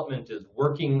 Brand development is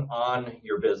working on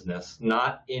your business,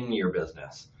 not in your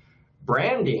business.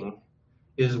 Branding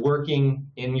is working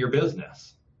in your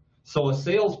business. So a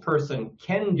salesperson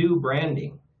can do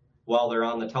branding while they're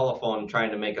on the telephone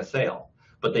trying to make a sale,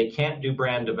 but they can't do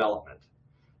brand development.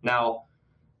 Now,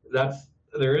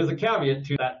 there is a caveat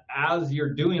to that. As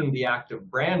you're doing the act of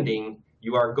branding,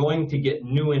 you are going to get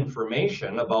new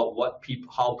information about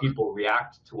how people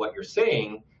react to what you're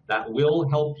saying that will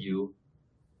help you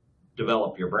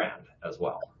develop your brand as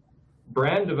well.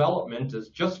 Brand development is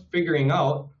just figuring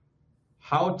out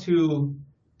how to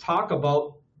talk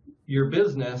about your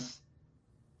business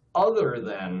other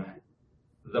than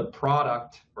the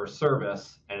product or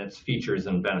service and its features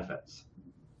and benefits.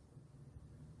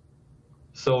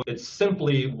 So it's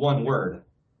simply one word: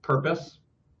 purpose,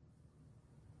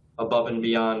 above and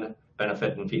beyond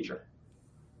benefit and feature.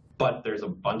 But there's a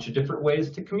bunch of different ways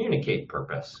to communicate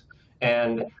purpose.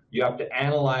 And you have to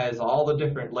analyze all the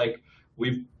different, like,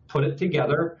 we've put it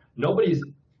together. Nobody's,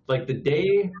 like, the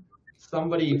day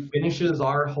somebody finishes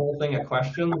our whole thing of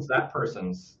questions,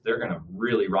 they're going to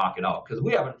really rock it out, because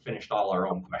we haven't finished all our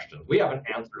own questions. We haven't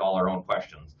answered all our own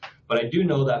questions. But I do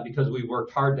know that because we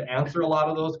worked hard to answer a lot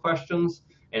of those questions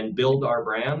and build our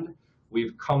brand,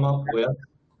 we've come up with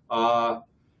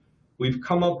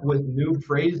new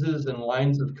phrases and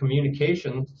lines of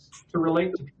communication to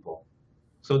relate to people.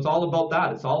 So it's all about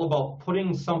that. It's all about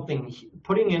putting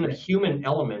in a human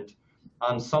element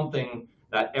on something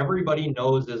that everybody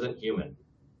knows isn't human.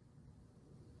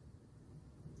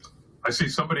 I see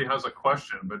somebody has a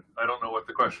question, but I don't know what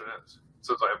the question is. It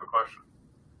says I have a question.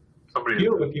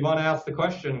 If you want to ask the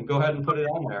question, go ahead and put it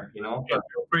on there. Yeah,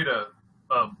 feel free to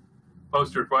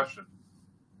post your question.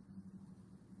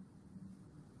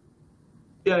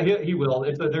 Yeah, he will.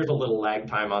 There's a little lag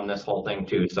time on this whole thing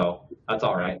too, so that's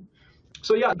all right.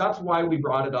 So yeah, that's why we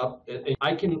brought it up.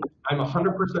 I'm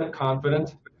 100%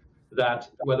 confident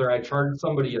that whether I charge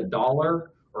somebody $1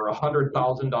 or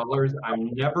 $100,000,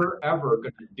 I'm never ever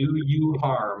going to do you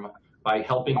harm by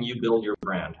helping you build your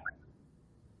brand.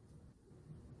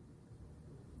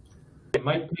 It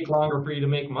might take longer for you to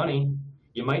make money.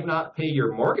 You might not pay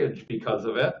your mortgage because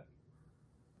of it.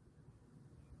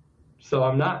 So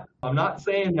I'm not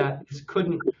saying that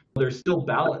there's still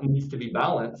needs to be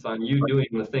balance on you doing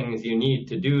the things you need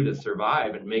to do to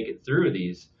survive and make it through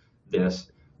this.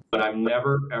 But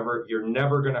you're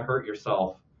never going to hurt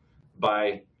yourself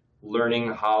by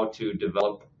learning how to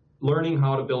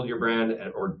build your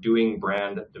brand or doing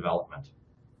brand development.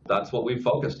 That's what we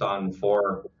focused on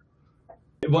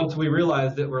once we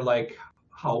realized that we're like,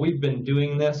 how we've been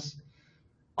doing this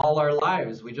all our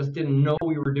lives. We just didn't know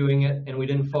we were doing it, and we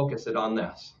didn't focus it on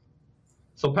this.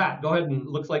 So Pat, go ahead, and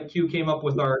looks like Q came up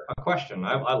with a question.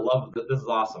 I love that. This is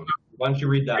awesome. Why don't you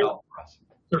read that out for us?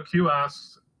 So Q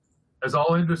asks, as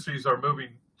all industries are moving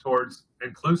towards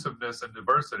inclusiveness and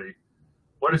diversity,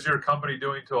 what is your company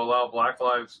doing to allow Black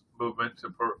Lives Movement to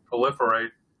proliferate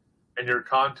in your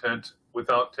content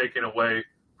without taking away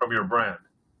from your brand?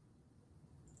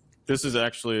 This is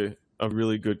actually a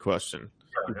really good question.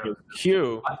 Yeah.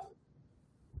 Q.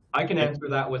 I can answer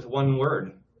that with one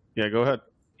word. Yeah, go ahead.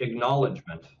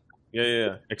 Acknowledgement.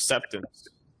 Yeah. Acceptance.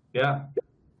 Yeah.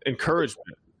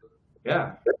 Encouragement.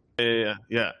 Yeah.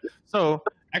 Yeah. So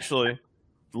actually,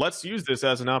 let's use this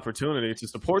as an opportunity to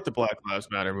support the Black Lives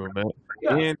Matter movement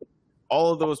and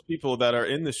all of those people that are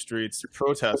in the streets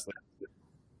protesting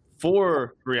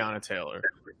for Breonna Taylor,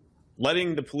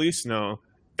 letting the police know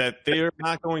that they are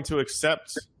not going to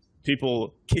accept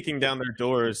people kicking down their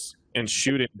doors and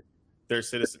shooting their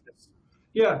citizens.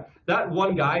 Yeah, that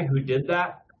one guy who did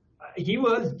that, he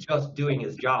was just doing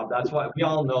his job. That's why we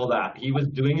all know that. He was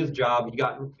doing his job.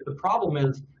 The problem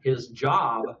is his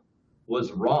job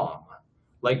was wrong.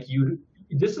 Like,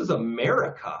 this is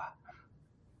America.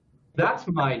 That's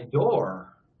my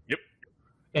door. Yep.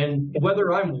 And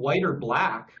whether I'm white or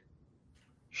black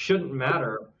shouldn't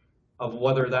matter of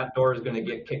whether that door is going to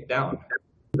get kicked down.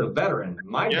 The veteran.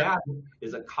 My dad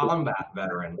is a combat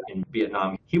veteran in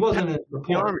Vietnam. He wasn't in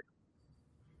the army.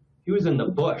 He was in the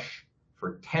bush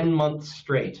for 10 months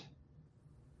straight.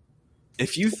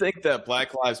 If you think that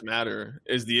Black Lives Matter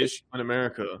is the issue in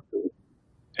America,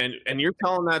 and you're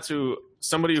telling that to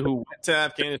somebody who went to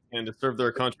Afghanistan to serve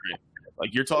their country,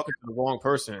 like, you're talking to the wrong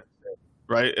person,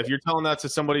 right? If you're telling that to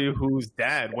somebody whose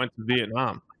dad went to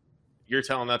Vietnam, you're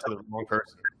telling that to the wrong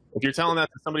person. If you're telling that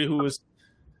to somebody who was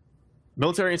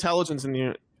military intelligence in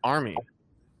the army,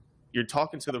 you're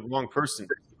talking to the wrong person.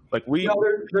 Like,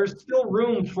 there's still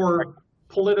room for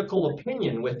political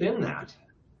opinion within that.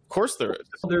 Of course there is.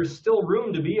 There's still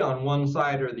room to be on one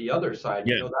side or the other side.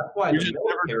 Yeah. You know, that's why You the just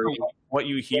never military. know what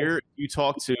you hear. You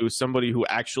talk to somebody who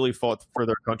actually fought for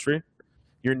their country,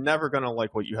 you're never going to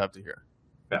like what you have to hear.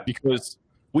 Yeah. Because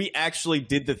we actually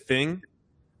did the thing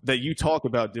that you talk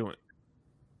about doing.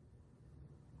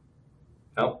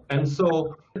 No. And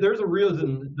so there's a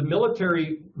reason the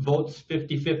military votes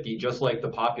 50-50, just like the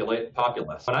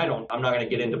populace. And I'm not going to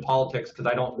get into politics because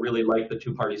I don't really like the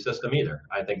two-party system either.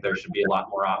 I think there should be a lot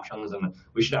more options and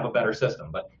we should have a better system.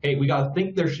 But hey, we got to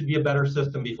think there should be a better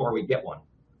system before we get one.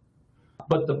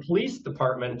 But the police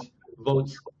department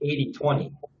votes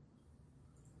 80-20.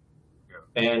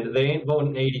 And they ain't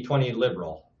voting 80-20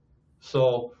 liberal.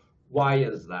 So why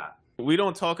is that? We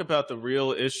don't talk about the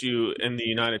real issue in the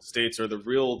United States or the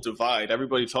real divide.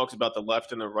 Everybody talks about the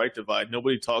left and the right divide.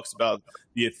 Nobody talks about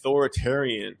the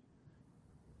authoritarian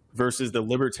versus the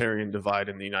libertarian divide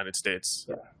in the United States.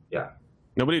 Yeah.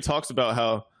 Nobody talks about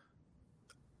how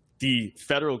the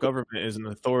federal government is an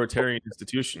authoritarian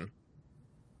institution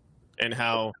and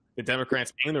how the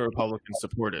Democrats and the Republicans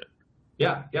support it.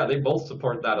 Yeah, they both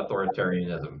support that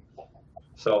authoritarianism.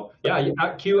 So,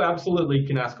 yeah, Q absolutely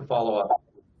can ask a follow-up.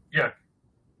 Yeah.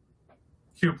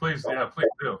 Q, please. Yeah, please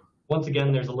do. Once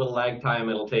again, there's a little lag time.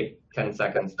 It'll take 10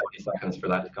 seconds, 20 seconds for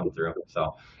that to come through.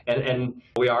 So, and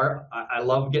I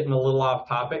love getting a little off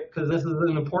topic because this is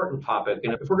an important topic.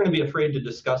 And if we're going to be afraid to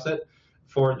discuss it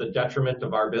for the detriment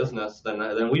of our business,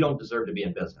 then we don't deserve to be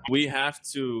in business. We have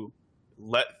to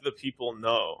let the people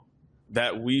know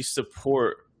that we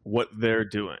support what they're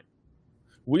doing.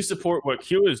 We support what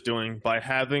Q is doing by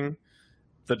having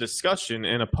the discussion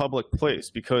in a public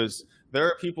place, because there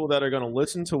are people that are going to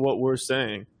listen to what we're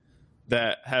saying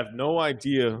that have no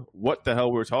idea what the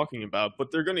hell we're talking about,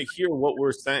 but they're going to hear what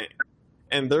we're saying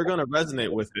and they're going to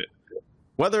resonate with it.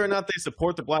 Whether or not they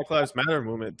support the Black Lives Matter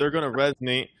movement, they're going to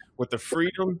resonate with the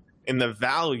freedom and the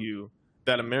value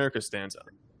that America stands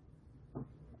on.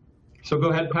 So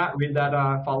go ahead, Pat, read that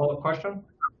follow-up question.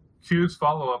 Q's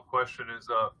follow-up question is,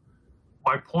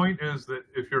 my point is that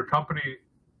if your company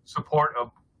support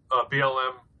a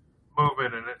BLM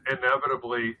movement, and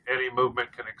inevitably any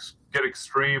movement can get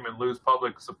extreme and lose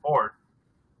public support,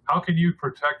 how can you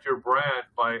protect your brand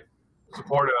by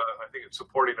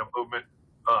supporting a movement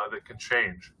that can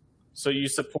change? So you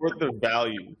support the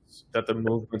values that the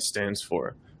movement stands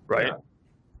for, right? Yeah.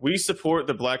 We support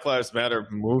the Black Lives Matter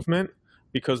movement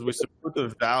because we support the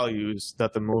values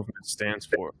that the movement stands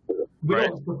for. We Right.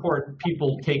 don't support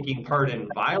people taking part in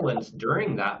violence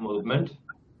during that movement.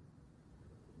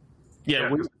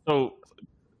 Yeah. So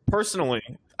personally,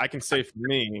 I can say for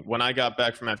me, when I got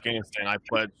back from Afghanistan, I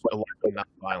pledged a life of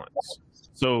nonviolence.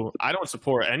 So I don't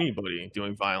support anybody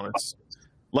doing violence,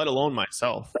 let alone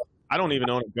myself. I don't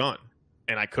even own a gun,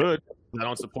 and I could. I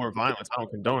don't support violence. I don't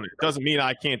condone it. It doesn't mean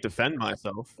I can't defend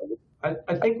myself.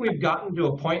 I think we've gotten to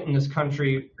a point in this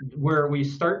country where we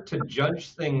start to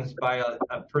judge things by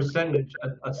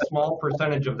a small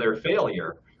percentage of their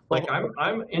failure. Like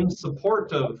I'm in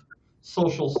support of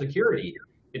Social Security.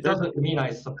 It doesn't mean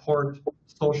I support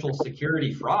Social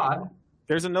Security fraud.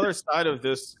 There's another side of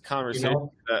this conversation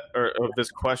or of this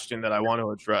question that I want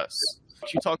to address.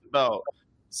 You talked about,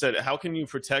 said, how can you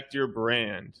protect your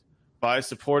brand by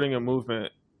supporting a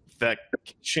movement that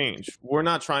can change? We're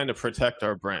not trying to protect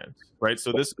our brand, right?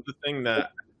 So this is the thing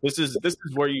that this is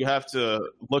where you have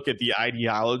to look at the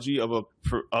ideology of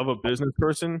a business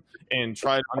person and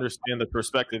try to understand the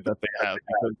perspective that they have.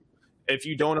 Because if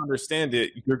you don't understand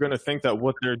it, you're going to think that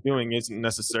what they're doing isn't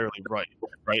necessarily right?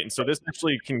 And so this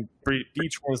actually can be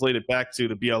translated back to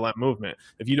the BLM movement.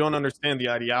 If you don't understand the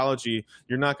ideology,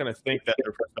 you're not going to think that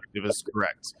their perspective is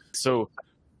correct. So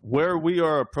where we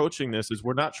are approaching this is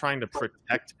we're not trying to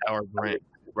protect our brand,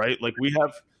 right? Like we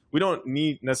don't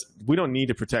need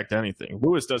to protect anything.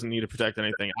 Lewis doesn't need to protect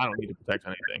anything. I don't need to protect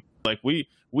anything. Like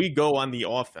we go on the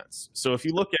offense. So if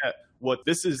you look at what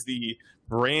this is, the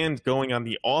brand going on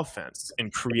the offense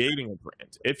and creating a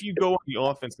brand. If you go on the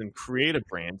offense and create a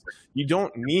brand, you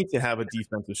don't need to have a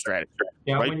defensive strategy.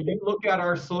 Yeah, right? when you look at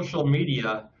our social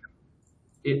media,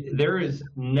 there is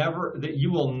never that you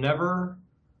will never.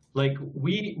 Like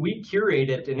we curate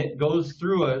it and it goes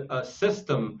through a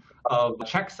system of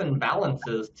checks and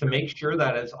balances to make sure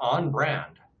that it's on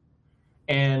brand.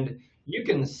 And you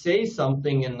can say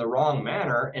something in the wrong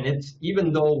manner, and it's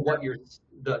even though what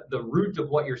the root of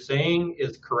what you're saying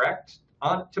is correct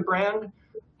to brand,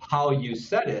 how you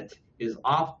said it is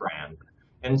off brand.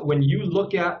 And when you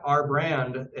look at our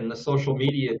brand and the social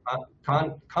media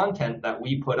content that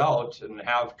we put out and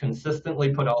have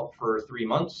consistently put out for 3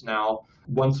 months now,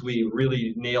 once we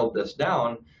really nailed this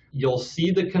down, you'll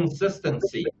see the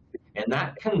consistency. And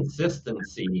that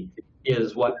consistency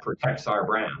is what protects our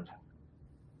brand.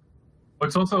 But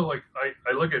it's also like, I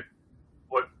look at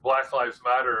what Black Lives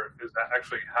Matter is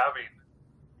actually having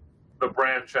the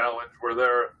brand challenge where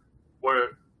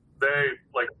they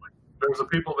like, there's the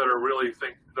people that are really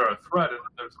think they're a threat, and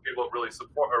there's the people that really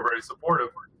are very supportive.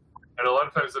 And a lot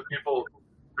of times the people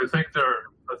who think they're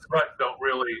a threat don't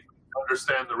really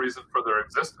understand the reason for their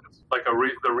existence, like the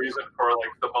reason for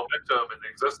like the momentum and the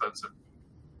existence,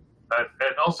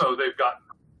 and also they've gotten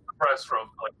press from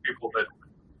like people that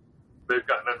they've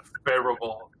gotten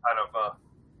unfavorable kind of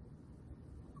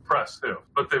press too,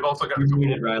 but they've also gotten. You're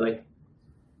muted, Riley.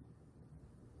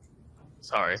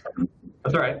 Sorry.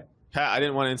 That's all right. Pat, I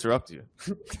didn't want to interrupt you.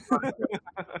 Go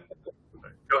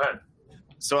ahead.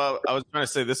 So I was trying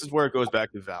to say, this is where it goes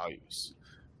back to values,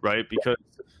 right? Because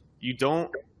you don't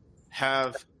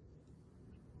have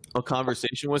a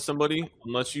conversation with somebody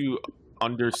unless you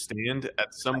understand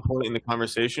at some point in the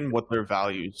conversation what their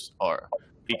values are.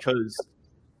 Because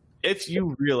if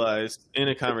you realize in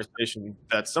a conversation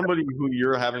that somebody who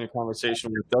you're having a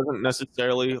conversation with doesn't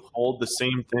necessarily hold the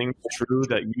same things true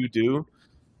that you do,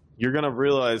 you're going to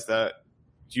realize that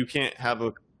you can't have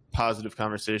a positive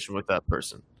conversation with that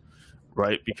person,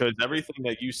 right? Because everything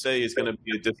that you say is going to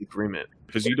be a disagreement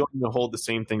because you don't even hold the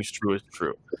same things true as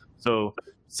true. So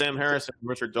Sam Harris and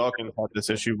Richard Dawkins had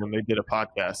this issue when they did a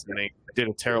podcast, and they did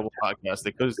a terrible podcast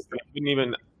because they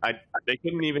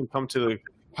couldn't even come to the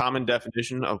common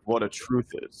definition of what a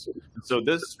truth is. So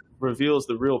this reveals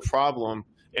the real problem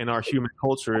in our human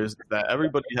culture is that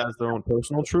everybody has their own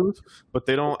personal truth, but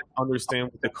they don't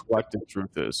understand what the collective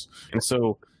truth is. And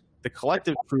so the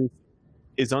collective truth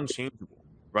is unchangeable,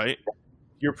 right?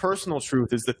 Your personal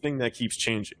truth is the thing that keeps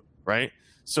changing, right?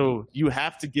 So you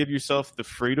have to give yourself the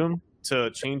freedom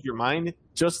to change your mind,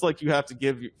 just like you have to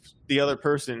give the other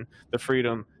person the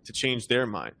freedom to change their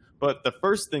mind. But the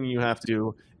first thing you have to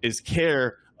do is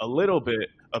care a little bit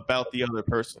about the other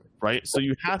person, right? So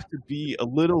you have to be a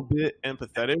little bit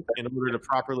empathetic in order to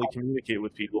properly communicate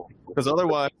with people, because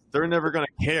otherwise they're never going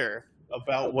to care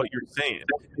about what you're saying.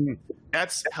 And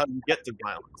that's how you get to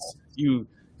violence. You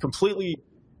completely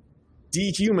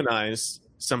dehumanize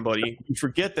somebody. You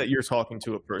forget that you're talking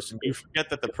to a person. You forget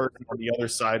that the person on the other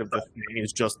side of the thing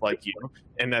is just like you,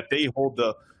 and that they hold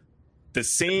the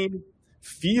same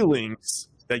feelings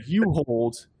that you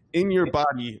hold in your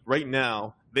body right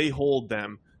now. They hold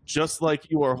them just like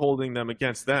you are holding them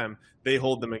against them. They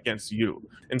hold them against you.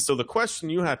 And so the question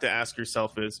you have to ask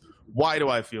yourself is, why do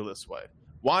I feel this way?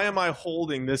 Why am I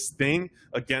holding this thing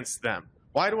against them?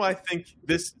 Why do I think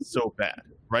this is so bad,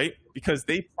 right? Because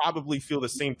they probably feel the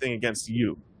same thing against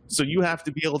you. So you have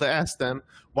to be able to ask them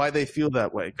why they feel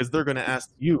that way, because they're going to ask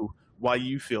you why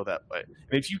you feel that way.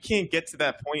 And if you can't get to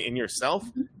that point in yourself,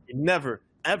 you're never,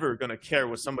 ever going to care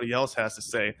what somebody else has to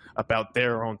say about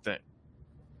their own thing.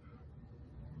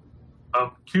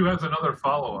 Q has another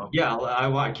follow-up. Yeah,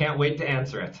 I can't wait to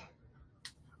answer it.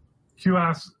 Q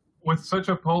asks, with such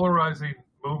a polarizing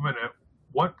movement, at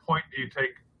what point do you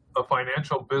take a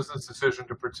financial business decision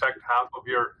to protect half of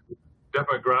your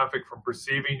demographic from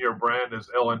perceiving your brand as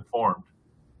ill-informed?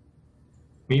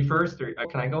 Me first, or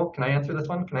can I go? Can I answer this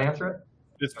one? Can I answer it?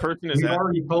 This person is We've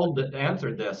already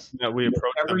answered this. we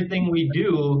approach Everything we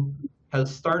do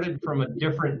has started from a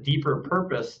different, deeper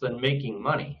purpose than making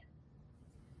money.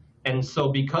 And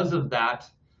so because of that,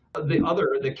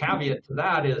 the caveat to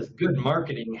that is good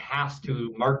marketing has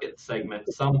to market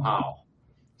segment somehow.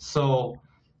 So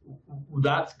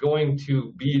that's going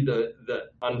to be the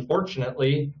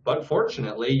unfortunately, but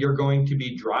fortunately, you're going to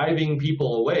be driving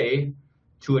people away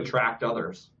to attract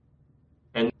others.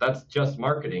 And that's just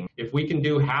marketing. If we can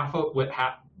do half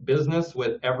business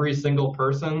with every single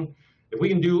person, if we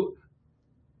can do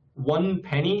 1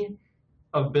 penny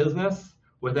of business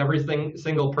with every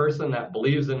single person that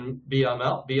believes in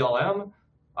BLM,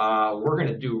 we're going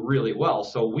to do really well.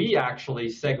 So we actually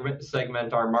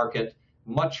segment our market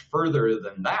much further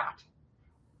than that.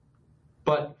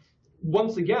 But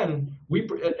once again,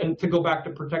 and to go back to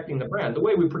protecting the brand, the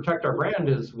way we protect our brand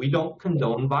is we don't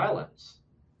condone violence.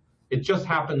 It just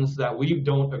happens that we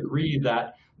don't agree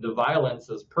that the violence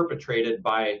is perpetrated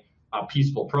by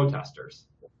peaceful protesters.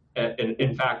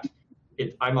 In fact,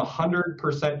 I'm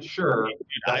 100% sure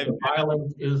that the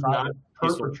violence is not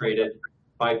perpetrated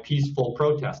by peaceful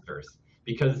protesters,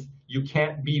 because you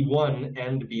can't be one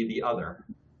and be the other.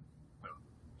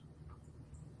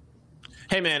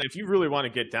 Hey man, if you really want to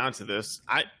get down to this,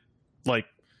 I'm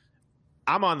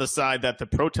on the side that the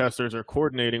protesters are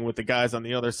coordinating with the guys on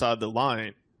the other side of the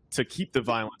line to keep the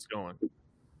violence going.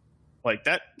 Like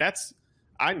that's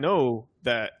I know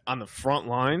that on the front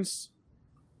lines,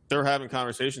 they're having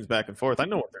conversations back and forth. I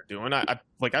know what they're doing.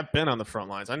 I've been on the front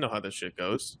lines. I know how this shit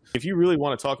goes. If you really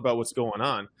want to talk about what's going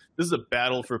on, this is a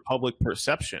battle for public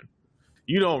perception.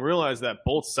 You don't realize that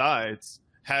both sides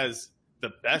has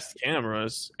the best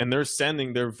cameras, and they're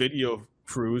sending their video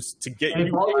crews to get And you.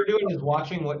 if all you're doing is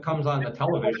watching what comes on the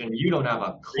television, you don't have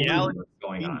a clue what's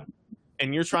going on.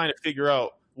 And you're trying to figure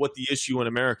out what the issue in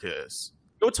America is.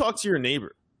 Go talk to your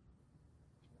neighbor.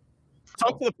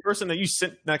 Talk to the person that you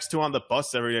sit next to on the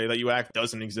bus every day that you act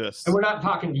doesn't exist. And we're not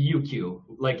talking to you, Q,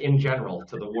 like in general,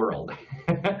 to the world.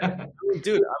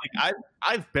 Dude,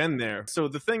 I've been there. So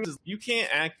the thing is, you can't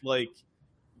act like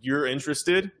you're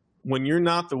interested when you're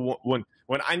not the one.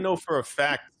 When I know for a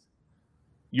fact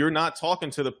you're not talking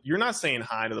to you're not saying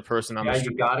hi to the person on the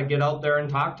street. You got to get out there and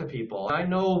talk to people. I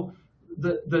know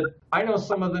I know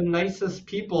some of the nicest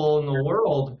people in the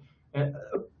world,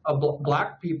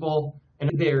 black people,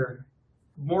 and they're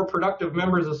more productive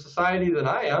members of society than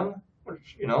I am.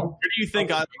 Which, Where do you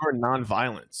think I are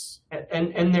nonviolence?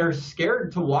 And they're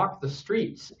scared to walk the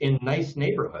streets in nice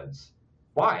neighborhoods.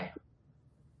 Why?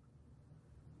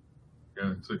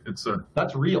 Yeah, it's a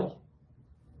That's real.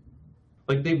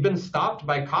 Like, they've been stopped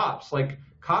by cops. Like,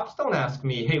 cops don't ask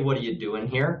me, hey, what are you doing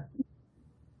here?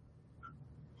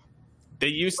 They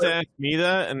used to ask me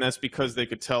that, and that's because they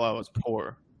could tell I was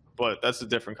poor. But that's a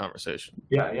different conversation.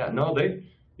 Yeah. No,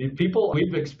 people,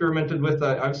 we've experimented with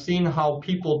that. I've seen how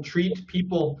people treat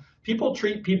people. People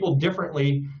treat people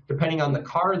differently depending on the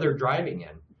car they're driving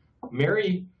in.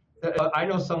 Mary, I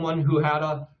know someone who had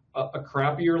a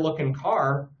crappier looking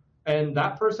car, and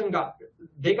that person got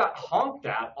honked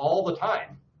at all the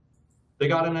time. They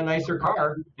got in a nicer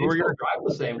car. They still drive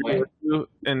the same way.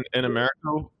 In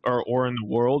America or in the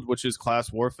world, which is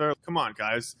class warfare. Come on,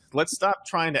 guys. Let's stop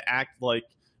trying to act like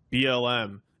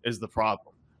BLM is the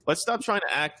problem. Let's stop trying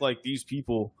to act like these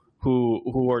people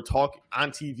who are talking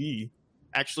on TV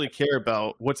actually care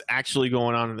about what's actually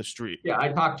going on in the street. Yeah, I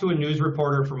talked to a news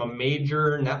reporter from a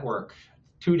major network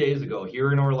 2 days ago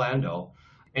here in Orlando,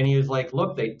 and he was like,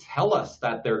 look, they tell us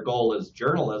that their goal is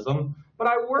journalism, but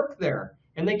I work there,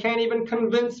 and they can't even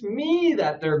convince me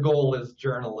that their goal is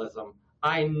journalism.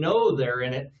 I know they're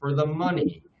in it for the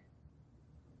money.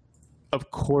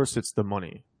 Of course it's the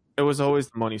money. It was always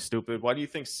the money, stupid. Why do you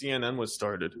think CNN was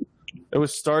started? It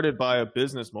was started by a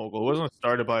business mogul. It wasn't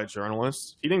started by a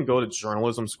journalist. He didn't go to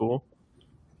journalism school.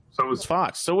 So it was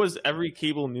Fox. So was every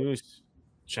cable news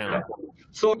channel. Yeah.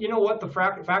 So you know what? The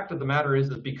fact of the matter is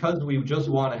because we just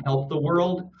want to help the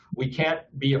world, we can't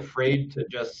be afraid to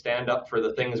just stand up for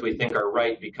the things we think are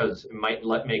right because it might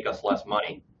make us less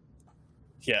money.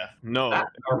 Yeah, no. That's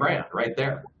our brand right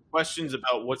there. Questions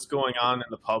about what's going on in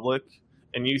the public,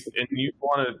 and you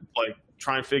want to like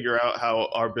try and figure out how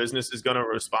our business is going to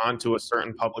respond to a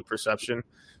certain public perception.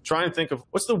 Try and think of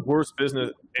what's the worst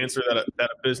business answer that a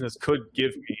business could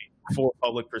give me for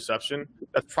public perception.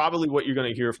 That's probably what you're going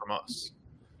to hear from us,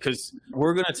 because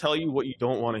we're going to tell you what you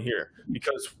don't want to hear,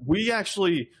 because we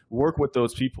actually work with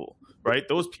those people, right?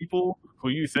 Those people who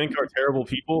you think are terrible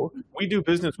people, we do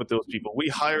business with those people. We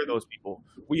hire those people.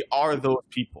 We are those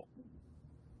people.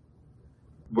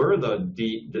 We're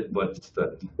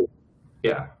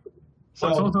yeah. So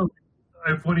it's So also,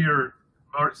 if one of your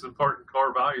most important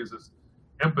core values is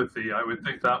empathy, I would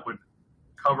think that would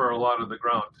cover a lot of the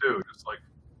ground too. Just like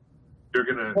you're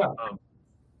gonna,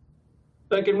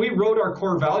 and we wrote our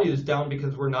core values down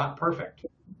because we're not perfect.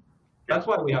 That's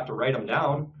why we have to write them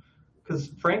down. Because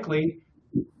frankly,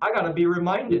 I got to be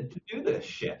reminded to do this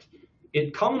shit.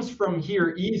 It comes from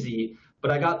here easy,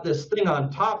 but I got this thing on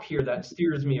top here that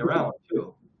steers me around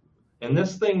too. And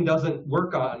this thing doesn't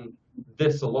work on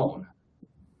this alone.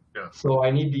 Yeah. So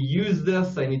I need to use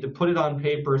this. I need to put it on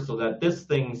paper so that this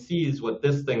thing sees what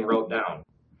this thing wrote down.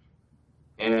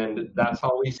 And that's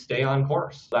how we stay on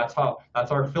course. That's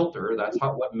our filter. That's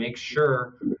what makes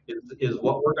sure is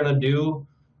what we're going to do.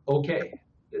 Okay.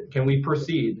 Can we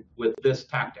proceed with this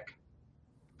tactic?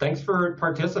 Thanks for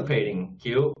participating,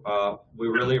 Q. We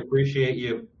really appreciate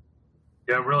you.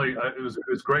 Yeah, really, it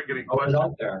was great getting Put it questions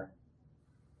out there.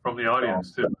 from the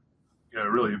audience too. Yeah,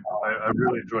 really, I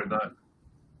really enjoyed that.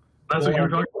 That's what you were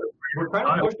talking about. We're kind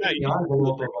of pushing the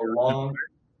envelope of a long.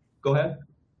 Go ahead.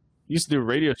 You used to do a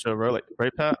radio show, right,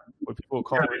 Pat? Where people would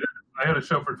call. Yeah, I had a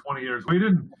show for 20 years. We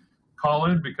didn't call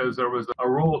in because there was a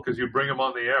rule, because you bring them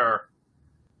on the air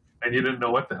and you didn't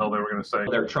know what the hell they were going to say.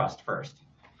 Their trust first.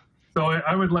 So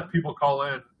I would let people call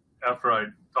in after I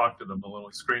talked to them a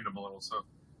little, screened them a little. So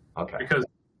Okay. because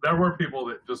there were people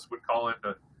that just would call in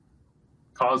to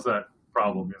cause that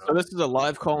problem. You know? So this is a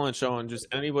live call-in show, and just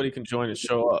anybody can join and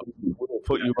show up. We'll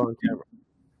put you on camera.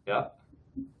 Yeah.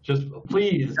 Just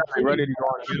please, Be ready to go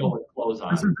on the show with clothes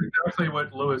on. This is exactly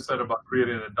what Lewis said about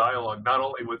creating a dialogue, not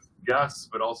only with guests,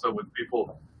 but also with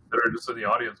people that are just in the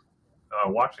audience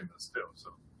watching this too.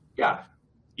 So Yeah.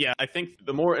 Yeah, I think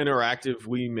the more interactive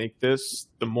we make this,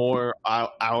 the more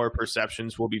our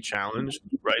perceptions will be challenged,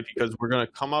 right? Because we're going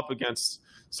to come up against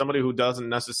somebody who doesn't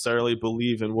necessarily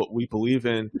believe in what we believe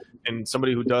in, and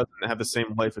somebody who doesn't have the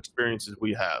same life experiences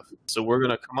we have. So we're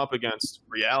going to come up against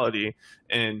reality,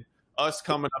 and us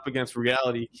coming up against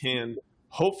reality can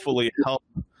hopefully help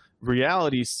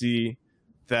reality see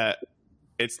that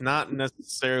it's not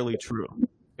necessarily true.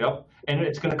 Yep. And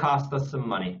it's going to cost us some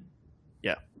money.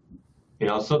 Yeah. You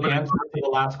know, so the answer to the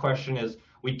last question is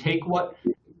we take what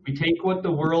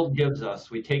the world gives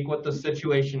us, we take what the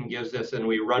situation gives us, and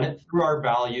we run it through our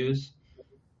values,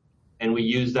 and we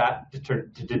use that to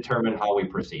determine how we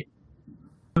proceed.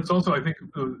 it's also, I think,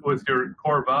 with your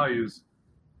core values,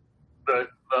 the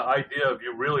idea of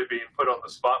you really being put on the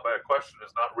spot by a question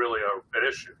is not really an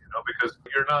issue, you know, because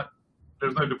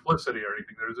there's no duplicity or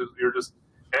anything. You're just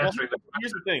answering the question.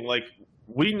 Here's the thing, like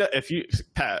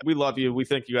Pat, we love you. We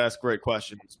think you ask great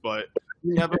questions, but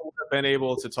we never would have been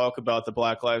able to talk about the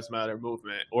Black Lives Matter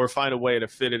movement or find a way to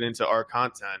fit it into our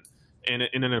content in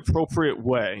an appropriate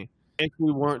way if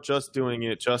we weren't just doing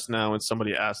it just now and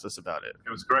somebody asked us about it. It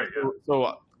was great. Yeah.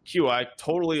 So, Q, I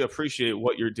totally appreciate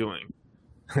what you're doing.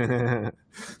 Got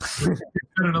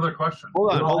another question.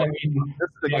 Hold on. Well, I mean,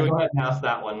 yeah, go ahead and ask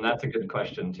that one. That's a good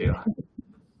question too.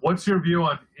 What's your view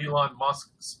on Elon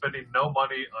Musk spending no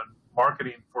money on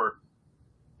marketing for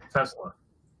Tesla?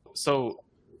 So,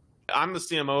 I'm the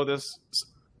CMO of this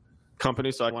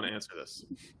company, so I want to answer this.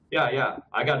 Yeah.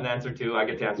 I got an answer too. I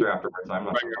get to answer afterwards. I'm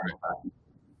not sure about that.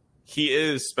 He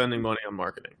is spending money on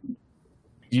marketing.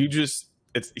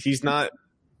 He's not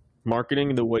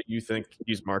marketing the way you think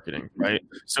he's marketing, right?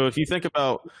 So if you think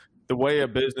about the way a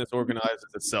business organizes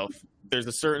itself, there's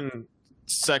a certain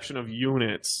section of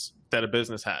units that a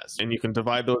business has, and you can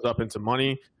divide those up into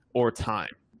money or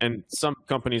time. And some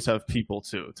companies have people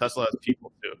too. Tesla has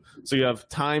people too. So you have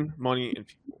time, money, and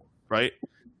people, right?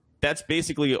 That's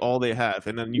basically all they have.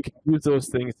 And then you can use those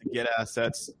things to get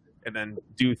assets and then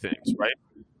do things, right?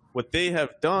 What they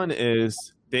have done is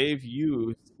they've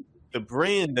used the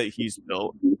brand that he's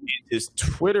built, his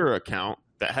Twitter account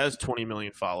that has 20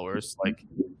 million followers. Like,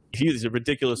 he's a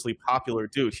ridiculously popular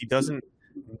dude. He doesn't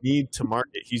need to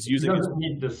market. He doesn't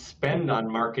need to spend on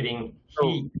marketing.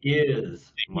 He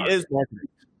is marketing.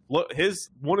 Look,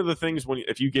 one of the things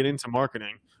if you get into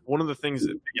marketing, one of the things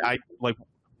that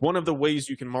one of the ways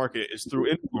you can market is through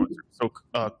influencers. So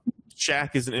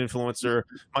Shaq is an influencer.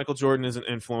 Michael Jordan is an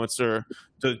influencer.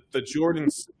 The Jordan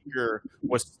sneaker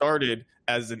was started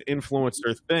as an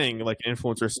influencer thing, like an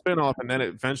influencer spinoff, and then it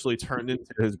eventually turned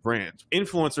into his brand.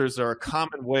 Influencers are a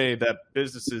common way that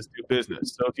businesses do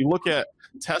business. So if you look at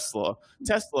Tesla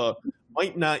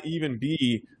might not even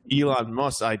be Elon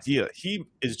Musk's idea.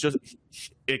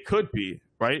 It could be,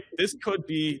 right? This could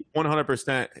be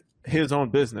 100% his own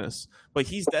business, but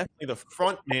he's definitely the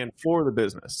front man for the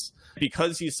business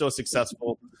because he's so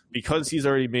successful, because he's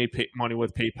already made money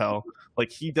with PayPal. Like,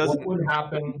 he doesn't. What would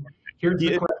happen? Here's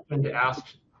the question to ask.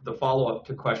 The follow-up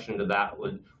to question to that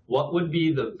what would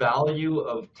be the value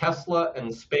of Tesla and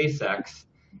SpaceX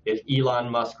if Elon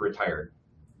Musk retired?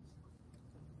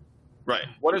 Right.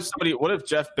 What if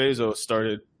Jeff Bezos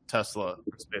started Tesla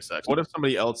and SpaceX? What if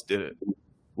somebody else did it?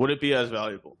 Would it be as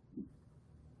valuable?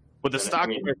 With the stock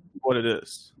what it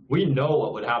is. We know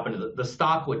what would happen to the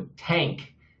stock would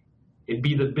tank. It'd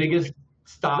be the biggest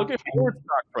stock. Look at Ford's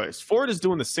stock price. Ford is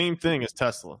doing the same thing as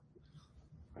Tesla,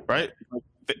 right?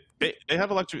 They have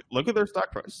electric. Look at their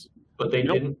stock price. But they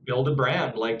didn't build a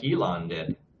brand like Elon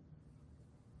did.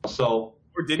 So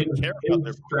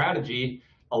his strategy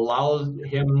allows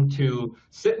him to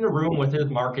sit in a room with his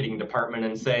marketing department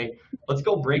and say, let's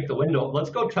go break the window. Let's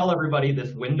go tell everybody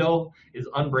this window is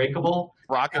unbreakable.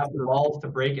 Rocket the balls to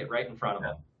break it right in front of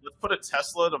them. Let's put a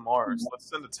Tesla to Mars. Let's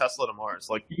send a Tesla to Mars.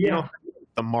 Like, yeah.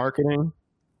 The marketing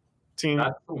team.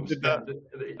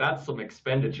 That's some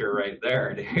expenditure right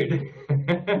there, dude.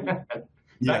 That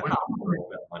costs a little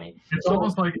bit of money. It's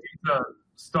almost like he's a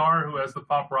star who has the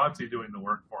paparazzi doing the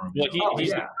work for him.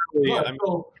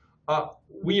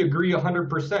 We agree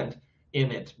 100%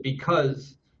 in it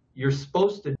because you're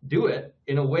supposed to do it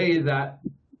in a way that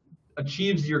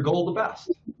achieves your goal the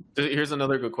best. Here's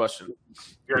another good question.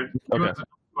 Yeah, okay.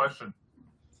 Question.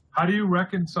 How do you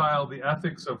reconcile the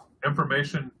ethics of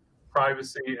information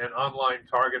privacy and online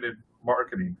targeted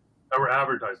marketing or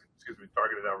advertising?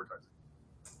 Targeted advertising.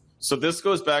 So this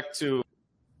goes back to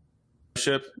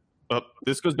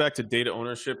data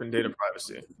ownership and data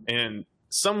privacy. And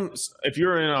if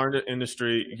you're in our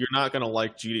industry, you're not going to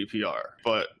like GDPR,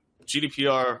 but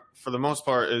GDPR for the most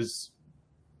part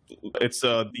it's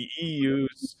the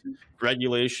EU's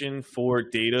regulation for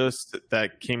data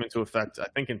that came into effect, I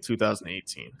think, in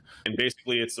 2018. And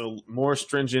basically, it's a more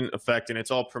stringent effect, and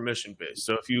it's all permission based.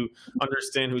 So if you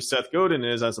understand who Seth Godin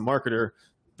is as a marketer,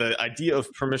 the idea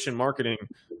of permission marketing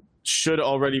should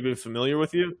already be familiar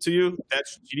with you.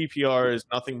 That's GDPR is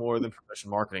nothing more than permission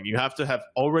marketing. You have to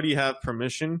already have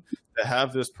permission to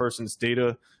have this person's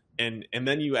data. And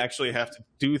then you actually have to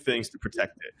do things to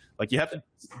protect it. Like you have to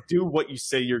do what you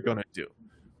say you're going to do,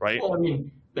 right? Well, I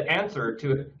mean, the answer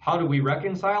to how do we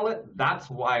reconcile it,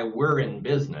 that's why we're in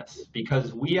business,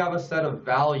 because we have a set of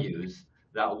values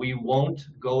that we won't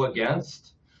go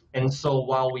against. And so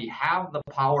while we have the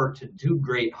power to do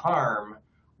great harm,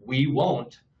 we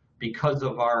won't, because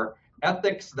of our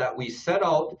ethics that we set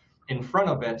out in front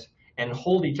of it and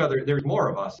hold each other. There's more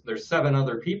of us. There's 7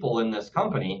 other people in this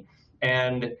company.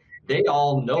 And they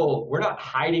all know we're not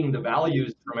hiding the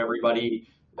values from everybody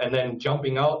and then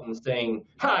jumping out and saying,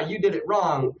 ha, you did it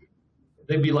wrong.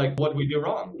 They'd be like, what did we do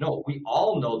wrong? No, we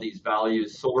all know these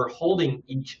values. So we're holding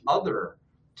each other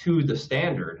to the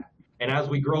standard. And as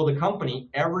we grow the company,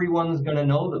 everyone's going to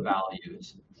know the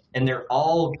values. And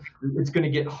it's going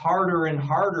to get harder and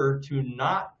harder to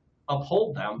not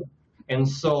uphold them. And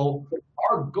so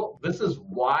our goal, this is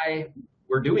why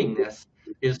we're doing this,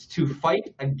 is to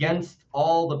fight against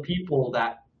all the people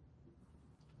that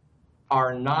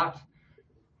are not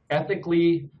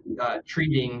ethically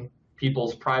treating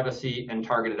people's privacy and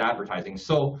targeted advertising.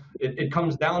 So it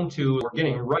comes down to, we're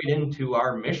getting right into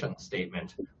our mission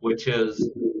statement, which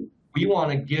is we want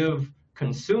to give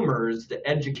consumers the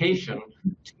education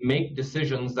to make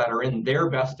decisions that are in their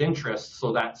best interest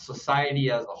so that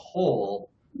society as a whole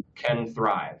can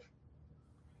thrive.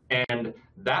 And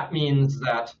that means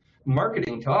that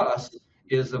marketing to us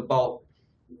is about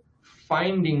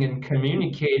finding and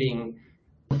communicating,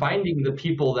 finding the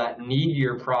people that need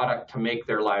your product to make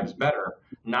their lives better,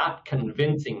 not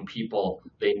convincing people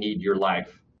they need your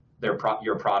product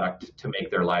to make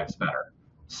their lives better.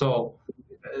 So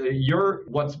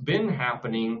what's been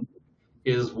happening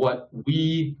is what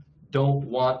we don't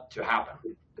want to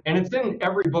happen. And it's in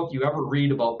every book you ever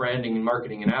read about branding and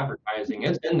marketing and advertising.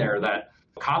 It's in there that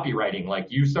copywriting, like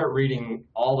you start reading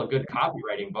all the good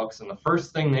copywriting books, and the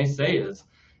first thing they say is,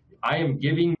 I am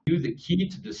giving you the key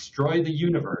to destroy the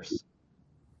universe.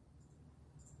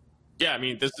 Yeah, I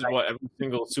mean, this is what every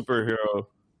single superhero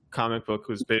comic book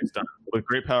was based on. With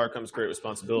great power comes great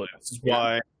responsibility. This is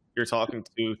why you're talking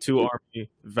to 2 Army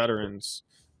veterans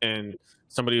and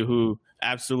somebody who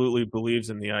absolutely believes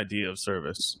in the idea of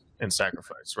service and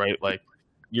sacrifice, right? Like,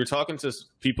 you're talking to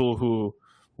people who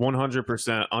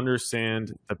 100%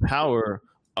 understand the power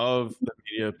of the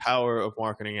media, power of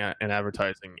marketing and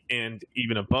advertising, and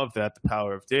even above that, the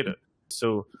power of data.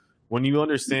 So when you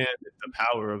understand the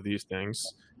power of these things,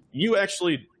 you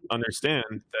actually understand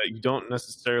that you don't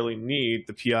necessarily need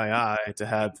the PII to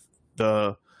have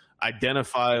the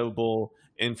identifiable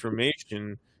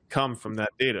information come from that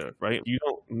data, right? You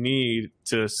don't need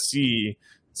to see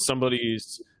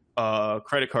somebody's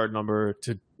credit card number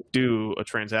to do a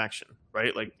transaction,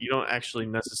 right? Like, you don't actually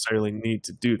necessarily need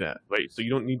to do that, right? So you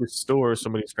don't need to store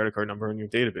somebody's credit card number in your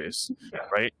database,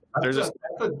 right? That's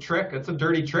a trick. It's a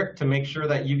dirty trick to make sure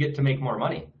that you get to make more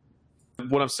money.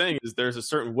 What I'm saying is there's a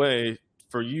certain way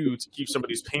for you to keep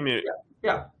somebody's payment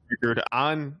record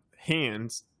on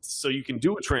hand so you can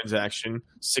do a transaction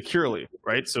securely,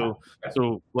 right? So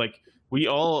like, we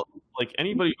all, like,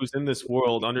 anybody who's in this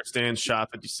world understands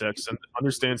SHA-56 and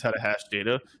understands how to hash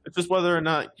data. It's just whether or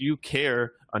not you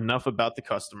care enough about the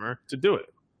customer to do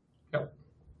it.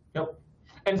 Yep.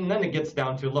 And then it gets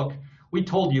down to, look, we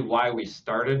told you why we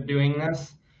started doing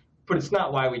this, but it's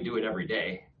not why we do it every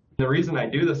day. The reason I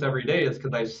do this every day is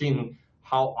because I've seen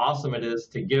how awesome it is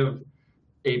to give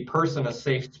a person a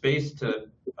safe space to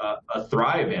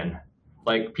thrive in.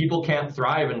 Like, people can't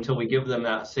thrive until we give them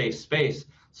that safe space.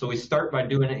 So we start by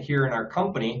doing it here in our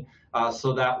company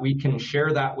so that we can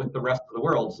share that with the rest of the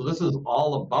world. So this is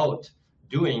all about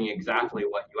doing exactly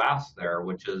what you asked there,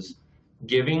 which is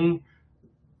giving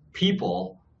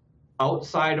people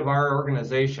outside of our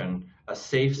organization a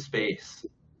safe space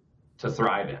to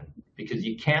thrive in, because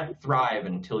you can't thrive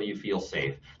until you feel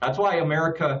safe. That's why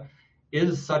America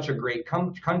is such a great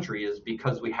country, is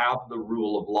because we have the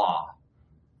rule of law.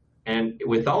 And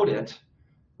without it,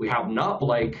 we have not,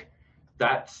 like,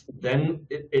 then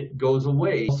it goes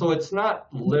away. So it's not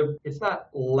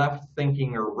left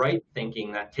thinking or right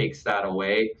thinking that takes that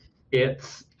away.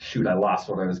 It's, shoot, I lost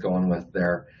what I was going with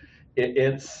there.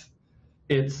 It's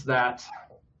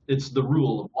it's the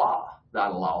rule of law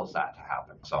that allows that to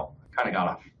happen. So kind of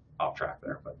got off track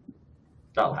there, but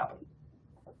that'll happen.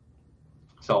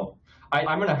 So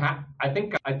I'm gonna I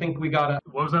think we gotta.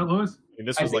 What was that, Lewis? And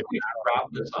this I was think like, we should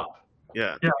wrap this up.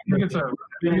 yeah. Yeah, I think it's a. It's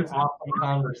been an awesome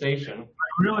conversation.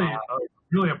 I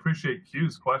really appreciate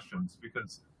Q's questions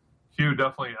because Q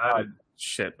definitely added.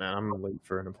 Shit, man, I'm late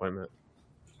for an appointment.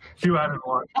 Q added a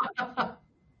lot.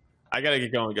 I gotta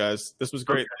get going, guys. This was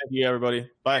great. Okay. Thank you, everybody.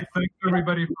 Bye. Thank you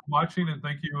everybody for watching, and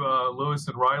thank you Lewis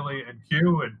and Riley and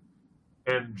Q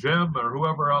and Jim or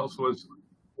whoever else was.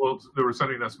 Well, they were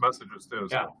sending us messages too.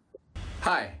 So. Yeah.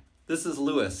 Hi, this is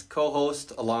Lewis,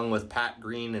 co-host along with Pat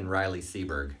Green and Riley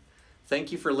Seberg.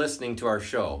 Thank you for listening to our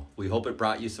show. We hope it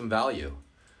brought you some value.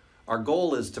 Our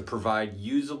goal is to provide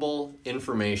usable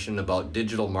information about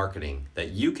digital marketing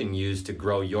that you can use to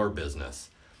grow your business.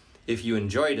 If you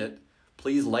enjoyed it,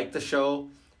 please like the show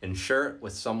and share it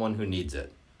with someone who needs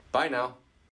it. Bye now.